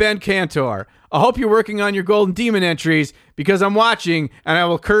me, Ben Cantor. I hope you're working on your Golden Demon entries, because I'm watching, and I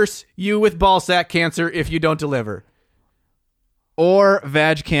will curse you with ballsack cancer if you don't deliver. Or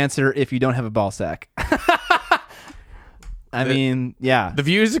vag cancer if you don't have a ballsack. I mean, yeah. The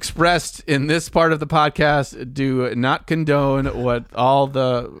views expressed in this part of the podcast do not condone what all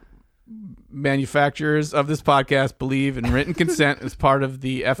the manufacturers of this podcast believe in written consent as part of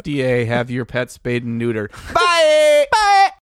the FDA. Have your pet spayed and neutered. Bye!